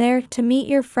boat from there to meet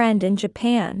your friend in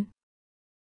Japan.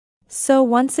 So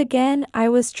once again I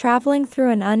was traveling through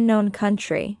an unknown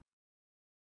country.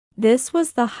 This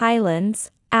was the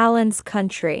highlands, Alan's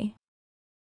country.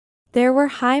 There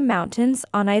were high mountains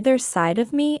on either side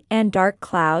of me and dark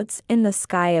clouds in the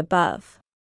sky above.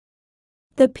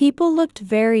 The people looked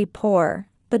very poor,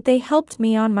 but they helped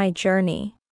me on my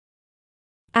journey.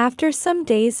 After some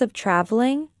days of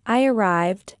traveling, I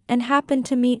arrived and happened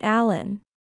to meet Alan.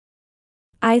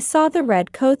 I saw the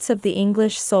redcoats of the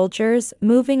English soldiers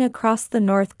moving across the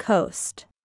north coast.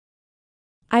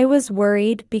 I was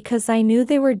worried because I knew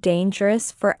they were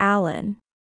dangerous for Alan.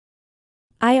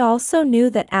 I also knew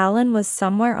that Alan was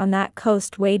somewhere on that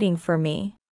coast waiting for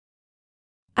me.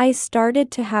 I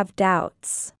started to have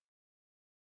doubts.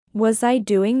 Was I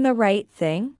doing the right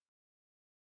thing?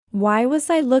 Why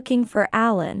was I looking for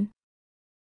Alan?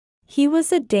 He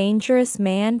was a dangerous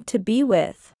man to be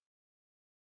with.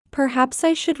 Perhaps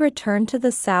I should return to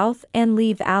the south and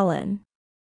leave Alan.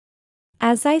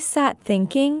 As I sat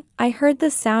thinking, I heard the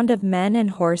sound of men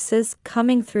and horses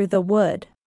coming through the wood.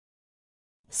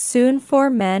 Soon 4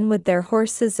 men with their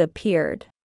horses appeared.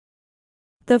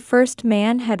 The first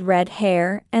man had red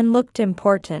hair and looked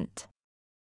important.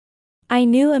 I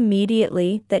knew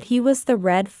immediately that he was the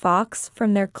Red Fox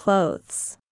from their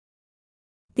clothes.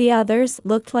 The others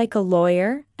looked like a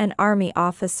lawyer, an army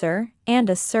officer, and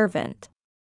a servant.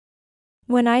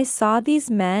 When I saw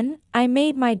these men, I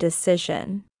made my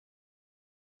decision.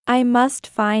 I must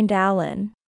find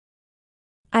Alan.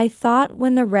 I thought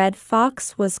when the Red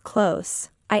Fox was close,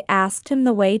 I asked him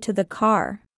the way to the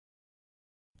car.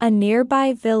 A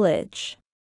nearby village.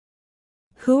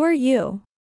 Who are you?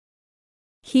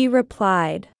 He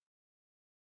replied.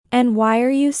 And why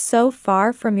are you so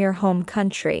far from your home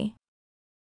country?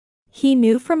 He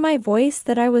knew from my voice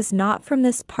that I was not from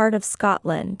this part of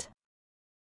Scotland.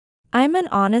 I'm an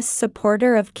honest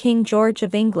supporter of King George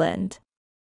of England.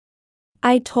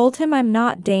 I told him I'm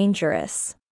not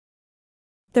dangerous.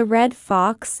 The Red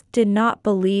Fox did not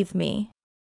believe me.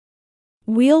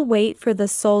 We'll wait for the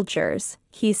soldiers,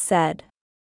 he said.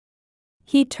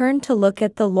 He turned to look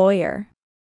at the lawyer.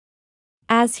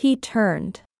 As he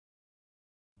turned,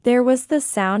 there was the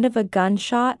sound of a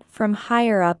gunshot from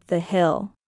higher up the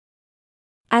hill.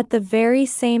 At the very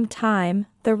same time,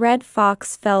 the red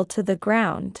fox fell to the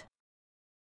ground.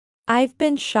 "I've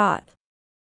been shot,"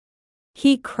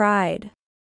 he cried.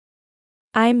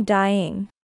 "I'm dying."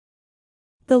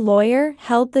 The lawyer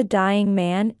held the dying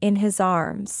man in his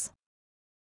arms.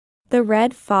 The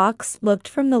red fox looked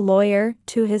from the lawyer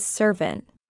to his servant.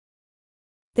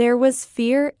 There was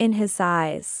fear in his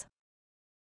eyes.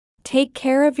 "Take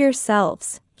care of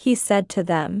yourselves," he said to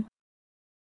them.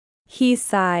 He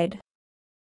sighed.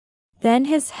 Then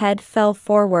his head fell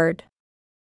forward.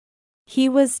 He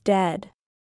was dead.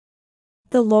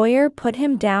 The lawyer put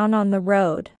him down on the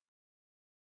road.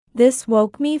 This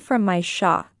woke me from my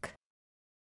shock.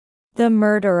 The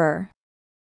murderer.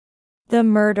 The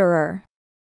murderer.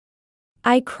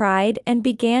 I cried and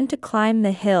began to climb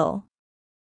the hill.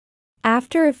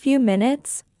 After a few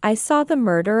minutes, I saw the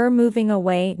murderer moving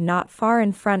away not far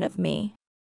in front of me.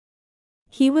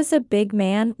 He was a big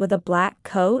man with a black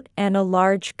coat and a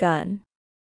large gun.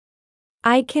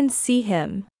 "I can see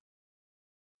him,"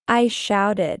 I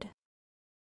shouted.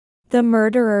 The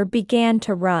murderer began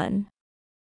to run.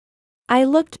 I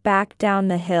looked back down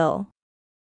the hill.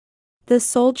 The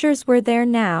soldiers were there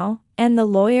now, and the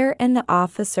lawyer and the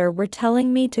officer were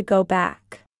telling me to go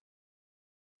back.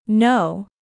 "No,"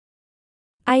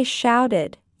 I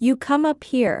shouted, "you come up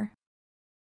here.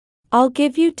 I'll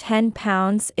give you 10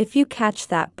 pounds if you catch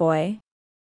that boy,"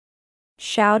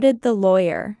 shouted the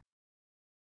lawyer.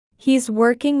 "He's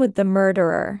working with the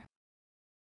murderer."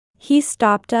 He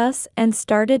stopped us and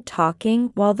started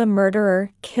talking while the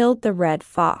murderer killed the red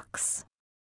fox.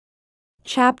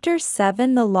 Chapter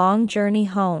 7: The Long Journey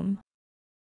Home.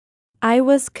 I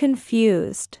was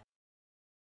confused.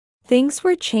 Things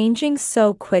were changing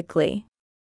so quickly.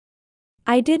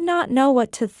 I did not know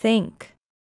what to think.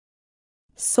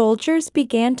 Soldiers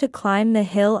began to climb the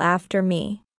hill after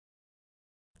me.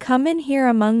 "Come in here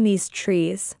among these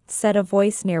trees," said a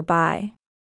voice nearby.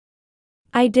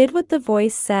 I did what the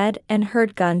voice said and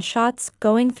heard gunshots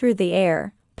going through the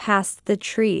air, past the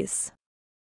trees.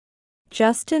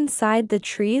 Just inside the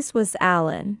trees was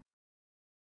Alan.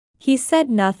 He said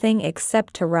nothing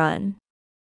except to run.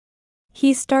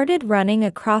 He started running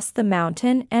across the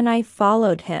mountain and I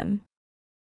followed him.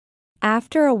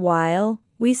 After a while,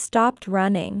 we stopped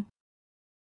running.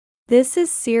 "This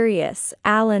is serious,"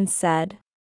 Alan said.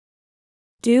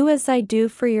 "Do as I do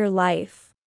for your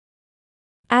life."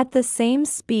 At the same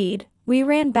speed, we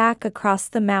ran back across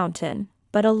the mountain,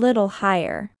 but a little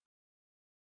higher.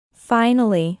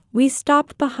 Finally, we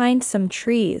stopped behind some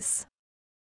trees.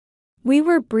 We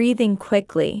were breathing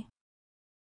quickly.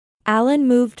 Alan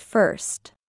moved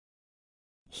first.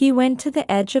 He went to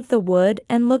the edge of the wood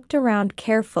and looked around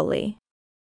carefully.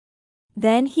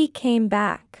 Then he came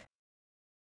back.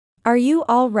 "Are you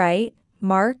all right,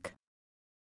 Mark?"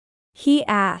 he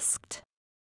asked.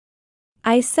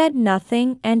 I said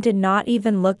nothing and did not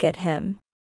even look at him.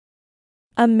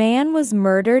 A man was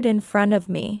murdered in front of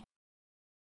me.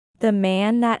 The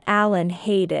man that Alan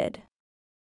hated.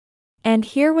 And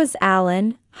here was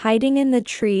Alan, hiding in the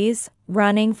trees,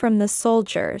 running from the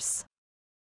soldiers.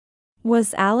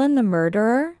 Was Alan the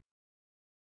murderer?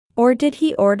 Or did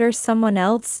he order someone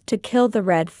else to kill the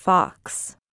red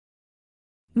fox?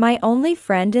 My only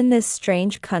friend in this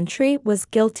strange country was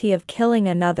guilty of killing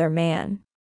another man.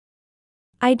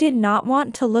 I did not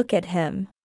want to look at him.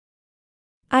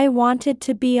 I wanted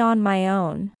to be on my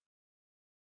own.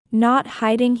 Not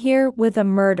hiding here with a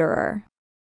murderer.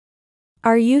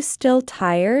 "Are you still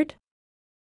tired?"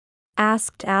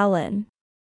 asked Alan.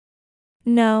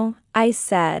 "No," I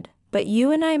said, "but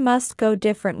you and I must go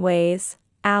different ways,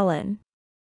 Alan.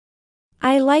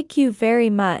 I like you very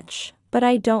much, but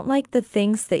I don't like the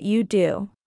things that you do.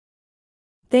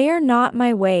 They are not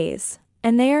my ways,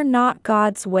 and they are not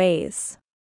God's ways.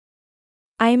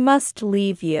 I must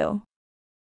leave you."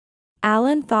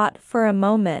 Alan thought for a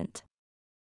moment.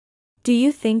 "Do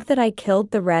you think that I killed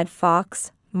the red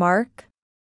fox, Mark?"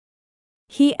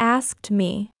 he asked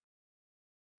me.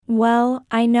 "Well,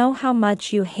 I know how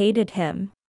much you hated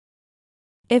him.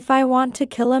 If I want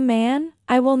to kill a man,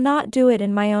 I will not do it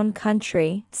in my own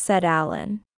country," said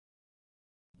Alan.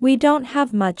 "We don't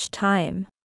have much time.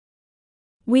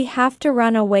 We have to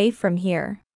run away from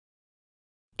here.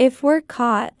 If we're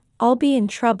caught, I'll be in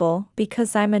trouble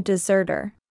because I'm a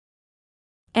deserter.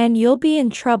 And you'll be in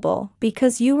trouble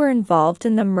because you were involved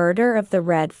in the murder of the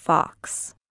red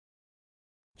fox,"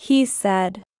 he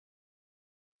said.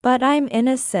 "But I'm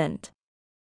innocent."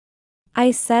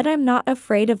 I said I'm not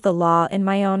afraid of the law in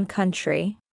my own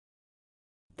country.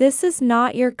 This is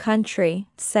not your country,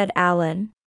 said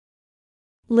Alan.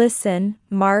 Listen,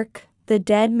 Mark, the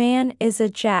dead man is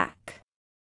a jack.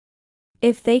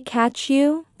 If they catch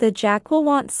you, the jack will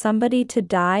want somebody to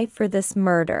die for this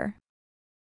murder.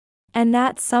 And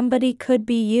that somebody could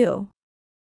be you.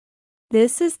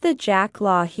 This is the jack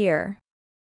law here.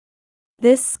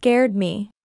 This scared me.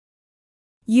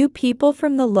 You people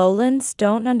from the lowlands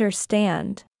don't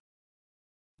understand.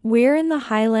 We're in the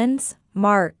highlands,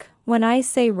 Mark, when I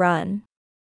say run.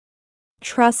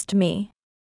 Trust me.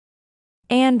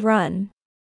 And run.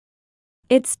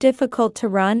 It's difficult to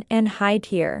run and hide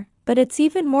here, but it's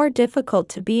even more difficult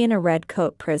to be in a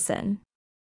redcoat prison.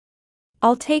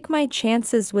 I'll take my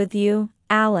chances with you,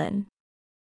 Alan.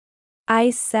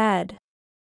 I said.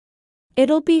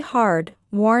 It'll be hard,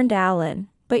 warned Alan,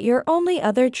 but your only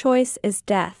other choice is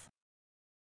death.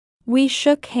 We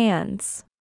shook hands.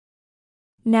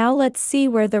 Now let's see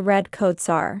where the redcoats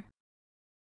are,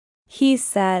 he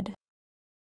said.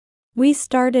 We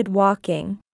started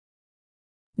walking.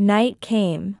 Night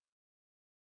came.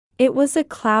 It was a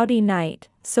cloudy night,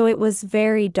 so it was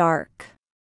very dark.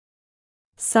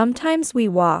 Sometimes we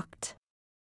walked.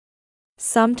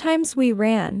 Sometimes we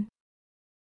ran.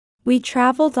 We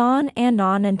traveled on and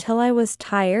on until I was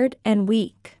tired and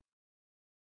weak.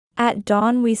 At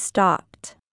dawn we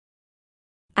stopped.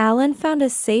 Alan found a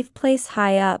safe place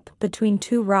high up between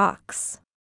two rocks.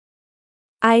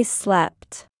 I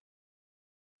slept.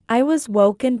 I was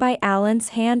woken by Alan's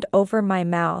hand over my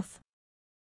mouth.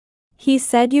 He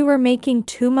said you were making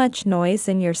too much noise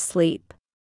in your sleep.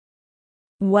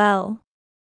 Well,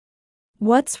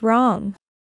 what's wrong?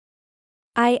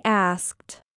 I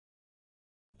asked.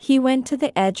 He went to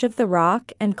the edge of the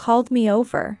rock and called me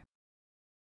over.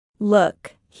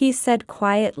 Look, he said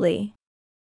quietly.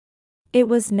 It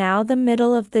was now the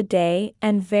middle of the day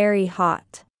and very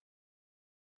hot.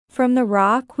 From the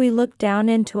rock we looked down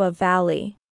into a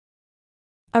valley.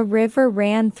 A river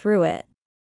ran through it.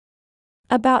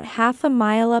 About half a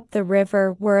mile up the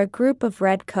river were a group of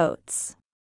redcoats.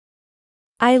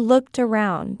 I looked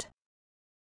around.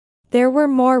 There were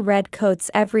more redcoats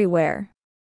everywhere.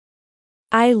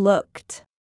 I looked.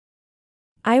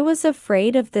 I was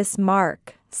afraid of this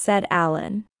Mark, said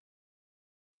Alan.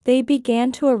 They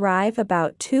began to arrive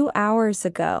about 2 hours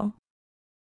ago.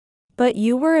 But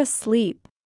you were asleep.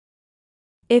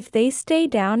 If they stay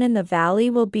down in the valley,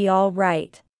 we'll be all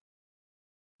right.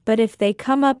 But if they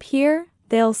come up here,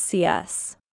 they'll see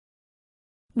us.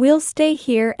 We'll stay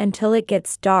here until it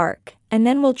gets dark, and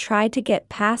then we'll try to get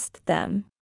past them.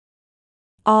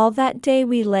 All that day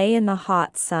we lay in the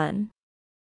hot sun.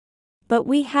 But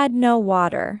we had no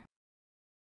water.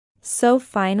 So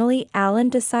finally Alan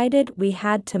decided we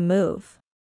had to move.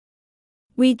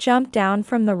 We jumped down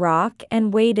from the rock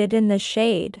and waited in the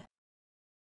shade.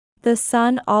 The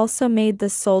sun also made the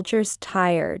soldiers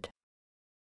tired.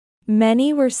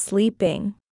 Many were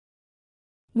sleeping.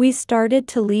 We started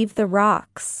to leave the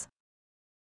rocks.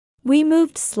 We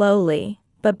moved slowly,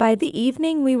 but by the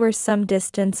evening we were some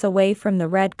distance away from the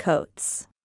redcoats.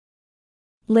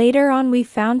 Later on we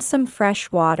found some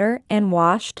fresh water and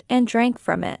washed and drank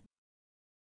from it.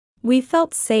 We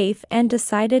felt safe and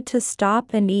decided to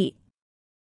stop and eat.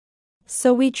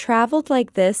 So we traveled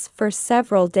like this for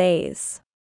several days.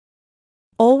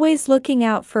 Always looking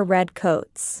out for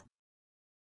redcoats.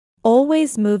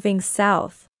 Always moving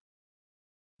south.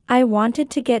 I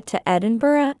wanted to get to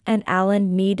Edinburgh and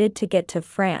Alan needed to get to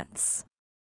France.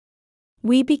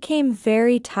 We became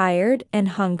very tired and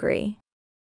hungry.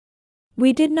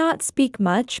 We did not speak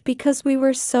much because we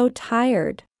were so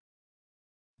tired.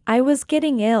 I was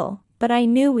getting ill, but I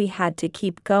knew we had to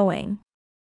keep going.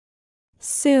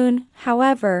 Soon,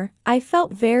 however, I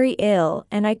felt very ill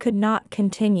and I could not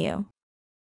continue.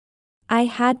 I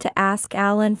had to ask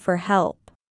Alan for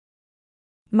help.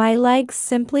 My legs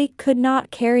simply could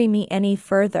not carry me any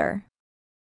further.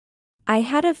 I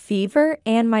had a fever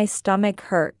and my stomach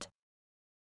hurt.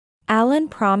 Alan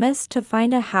promised to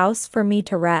find a house for me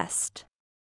to rest.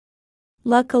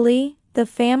 Luckily, the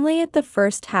family at the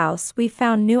first house we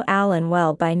found knew Alan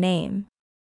well by name.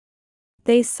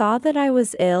 They saw that I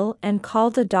was ill and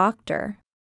called a doctor.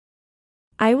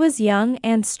 I was young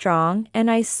and strong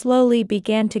and I slowly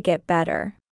began to get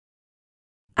better.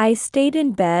 I stayed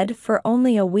in bed for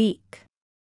only a week.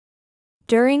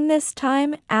 During this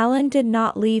time, Alan did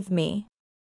not leave me.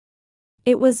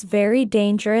 It was very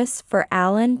dangerous for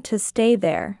Alan to stay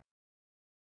there.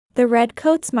 The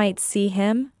redcoats might see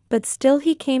him, but still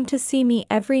he came to see me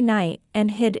every night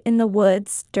and hid in the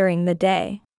woods during the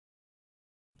day.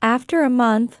 After a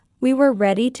month, we were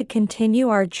ready to continue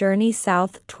our journey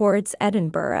south towards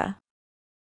Edinburgh.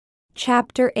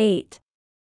 Chapter 8.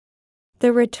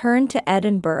 The return to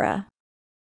Edinburgh.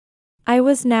 I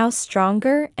was now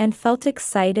stronger and felt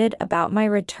excited about my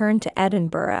return to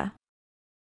Edinburgh.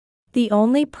 The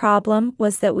only problem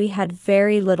was that we had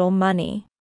very little money.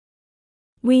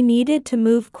 We needed to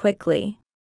move quickly.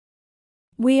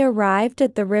 We arrived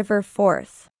at the River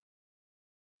Forth.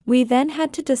 We then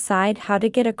had to decide how to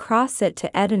get across it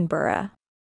to Edinburgh.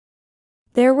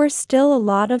 There were still a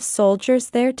lot of soldiers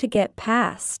there to get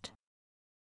past.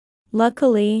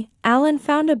 Luckily, Alan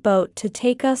found a boat to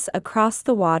take us across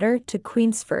the water to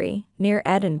Queensferry, near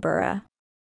Edinburgh.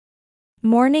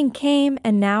 Morning came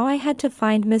and now I had to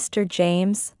find Mr.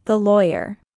 James, the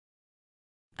lawyer.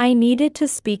 I needed to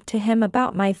speak to him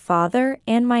about my father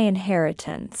and my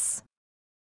inheritance.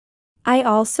 I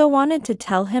also wanted to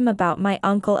tell him about my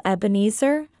uncle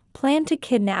Ebenezer, planned to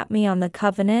kidnap me on the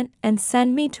Covenant and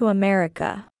send me to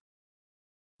America.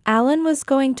 Alan was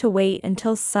going to wait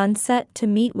until sunset to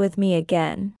meet with me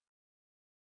again.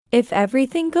 If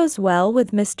everything goes well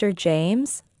with Mr.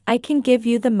 James, I can give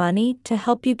you the money to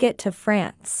help you get to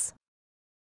France.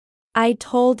 I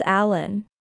told Alan.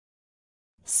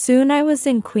 Soon I was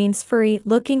in Queensferry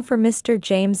looking for Mr.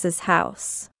 James's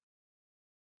house.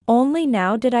 Only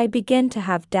now did I begin to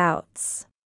have doubts.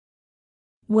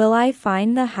 Will I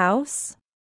find the house?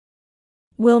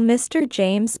 Will Mr.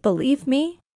 James believe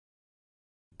me?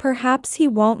 Perhaps he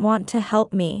won't want to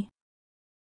help me.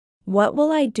 What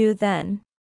will I do then?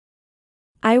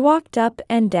 I walked up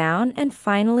and down and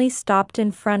finally stopped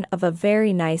in front of a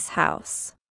very nice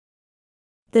house.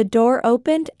 The door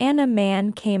opened and a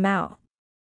man came out.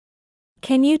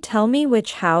 Can you tell me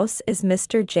which house is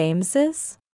Mr.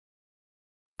 James's?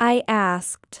 I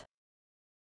asked.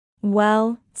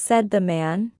 Well, said the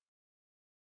man.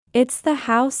 It's the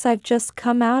house I've just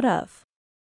come out of.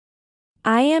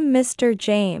 I am Mr.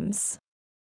 James.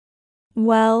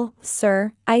 Well,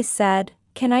 sir, I said,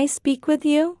 can I speak with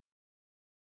you?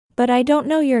 But I don't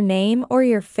know your name or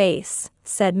your face,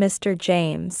 said Mr.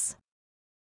 James.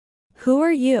 Who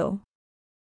are you?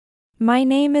 My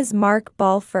name is Mark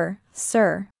Balfour,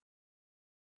 sir.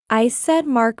 I said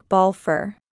Mark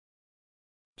Balfour.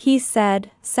 He said,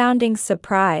 sounding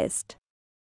surprised.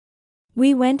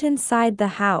 We went inside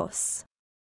the house.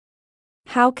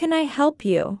 How can I help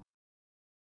you?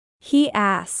 He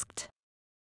asked.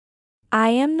 I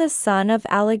am the son of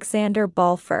Alexander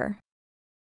Balfour.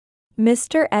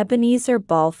 Mr. Ebenezer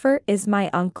Balfour is my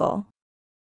uncle.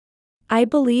 I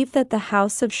believe that the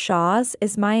House of Shaws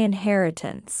is my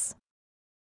inheritance.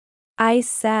 I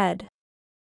said.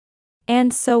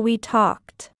 And so we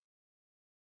talked.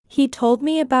 He told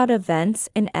me about events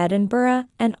in Edinburgh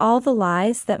and all the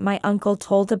lies that my uncle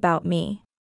told about me.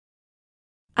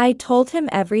 I told him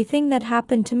everything that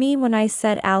happened to me when I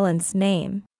said Alan's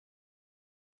name.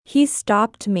 He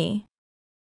stopped me.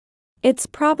 It's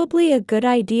probably a good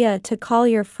idea to call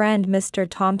your friend Mr.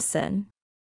 Thompson.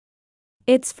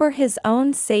 It's for his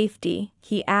own safety,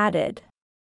 he added.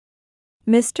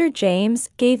 Mr. James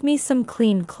gave me some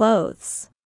clean clothes.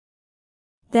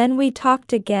 Then we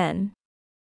talked again.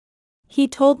 He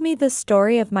told me the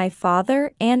story of my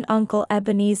father and Uncle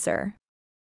Ebenezer.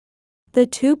 The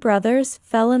two brothers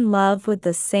fell in love with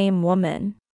the same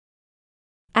woman.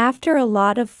 After a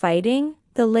lot of fighting,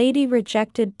 the lady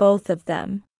rejected both of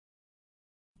them.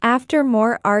 After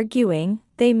more arguing,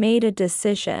 they made a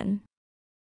decision.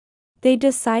 They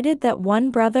decided that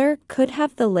one brother could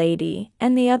have the lady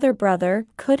and the other brother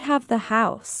could have the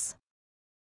house.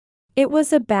 It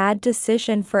was a bad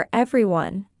decision for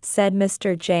everyone, said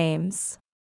Mr. James.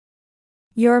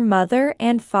 Your mother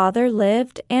and father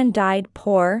lived and died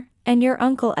poor, and your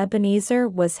Uncle Ebenezer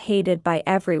was hated by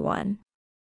everyone.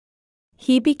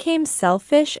 He became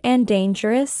selfish and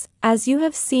dangerous, as you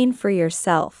have seen for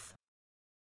yourself.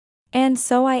 And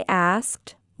so I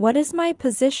asked, what is my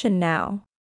position now?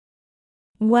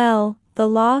 Well, the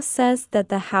law says that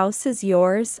the house is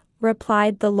yours,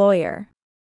 replied the lawyer.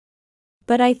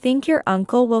 But I think your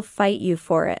uncle will fight you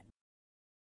for it.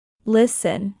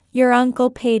 Listen, your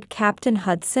uncle paid Captain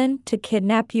Hudson to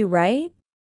kidnap you, right?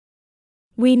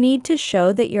 We need to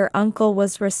show that your uncle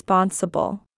was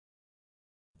responsible.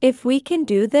 If we can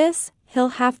do this,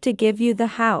 he'll have to give you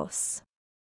the house.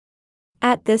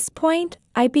 At this point,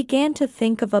 I began to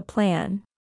think of a plan.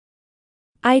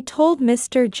 I told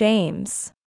Mr.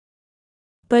 James.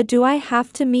 But do I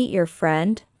have to meet your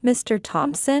friend, Mr.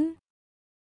 Thompson?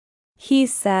 He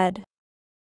said.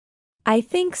 I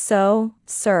think so,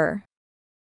 sir.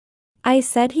 I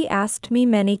said he asked me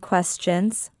many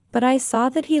questions, but I saw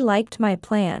that he liked my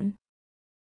plan.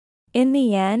 In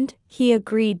the end, he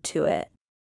agreed to it.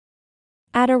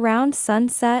 At around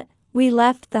sunset, we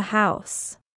left the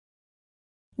house.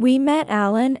 We met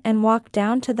Alan and walked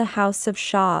down to the house of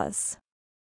Shaw's.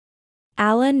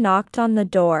 Alan knocked on the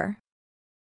door.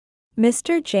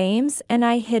 Mr. James and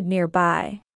I hid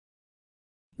nearby.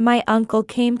 My uncle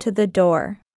came to the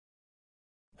door.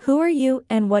 "Who are you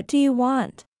and what do you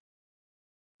want?"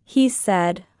 He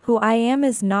said, "Who I am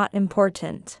is not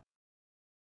important,"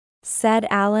 said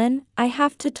Alan. "I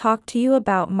have to talk to you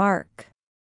about Mark."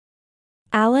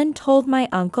 Alan told my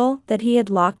uncle that he had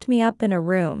locked me up in a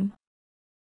room.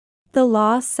 "The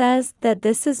law says that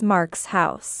this is Mark's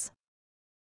house.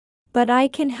 But I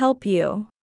can help you.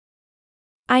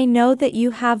 I know that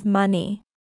you have money.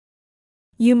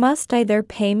 You must either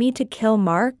pay me to kill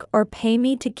Mark or pay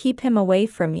me to keep him away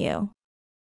from you.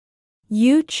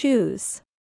 You choose."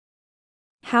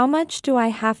 "How much do I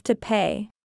have to pay?"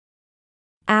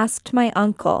 asked my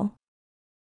uncle.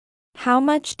 "How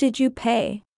much did you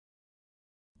pay,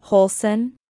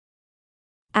 Holson?"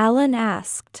 Alan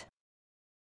asked.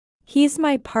 "He's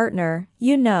my partner,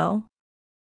 you know.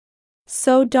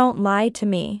 So don't lie to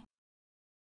me."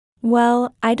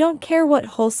 "Well, I don't care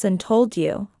what Holson told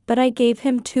you, but I gave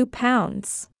him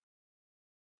 £2.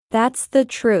 That's the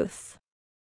truth.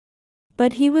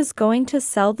 But he was going to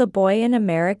sell the boy in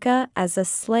America as a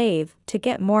slave to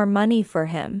get more money for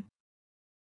him,"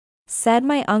 said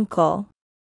my uncle.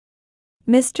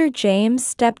 Mr. James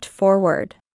stepped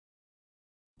forward.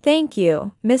 "Thank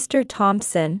you, Mr.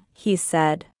 Thompson," he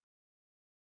said.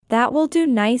 "That will do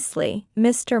nicely,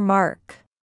 Mr. Mark.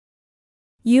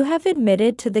 You have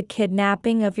admitted to the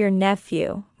kidnapping of your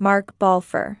nephew, Mark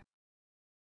Balfour.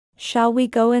 Shall we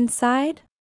go inside?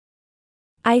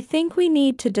 I think we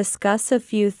need to discuss a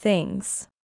few things."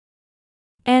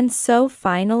 And so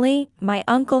finally, my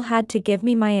uncle had to give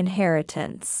me my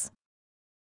inheritance.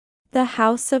 The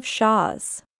House of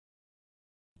Shaw's.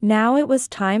 Now it was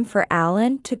time for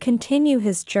Alan to continue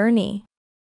his journey.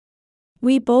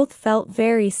 We both felt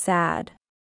very sad.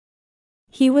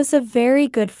 He was a very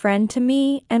good friend to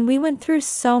me and we went through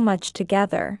so much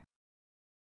together.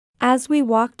 As we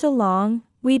walked along,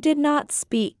 we did not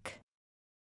speak.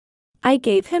 I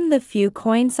gave him the few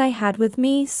coins I had with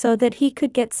me so that he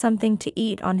could get something to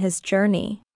eat on his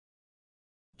journey.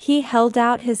 He held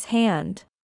out his hand.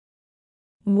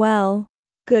 "Well,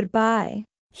 goodbye,"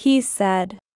 he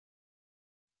said.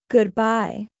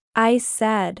 "Goodbye," I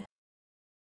said.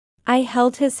 I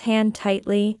held his hand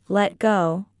tightly, let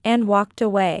go, and walked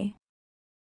away.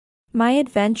 My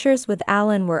adventures with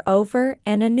Alan were over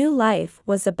and a new life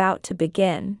was about to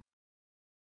begin.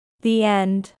 The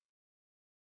end.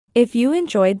 If you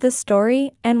enjoyed the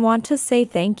story and want to say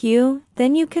thank you,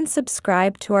 then you can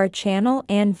subscribe to our channel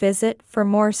and visit for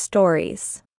more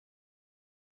stories.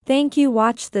 Thank you.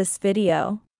 Watch this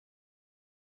video.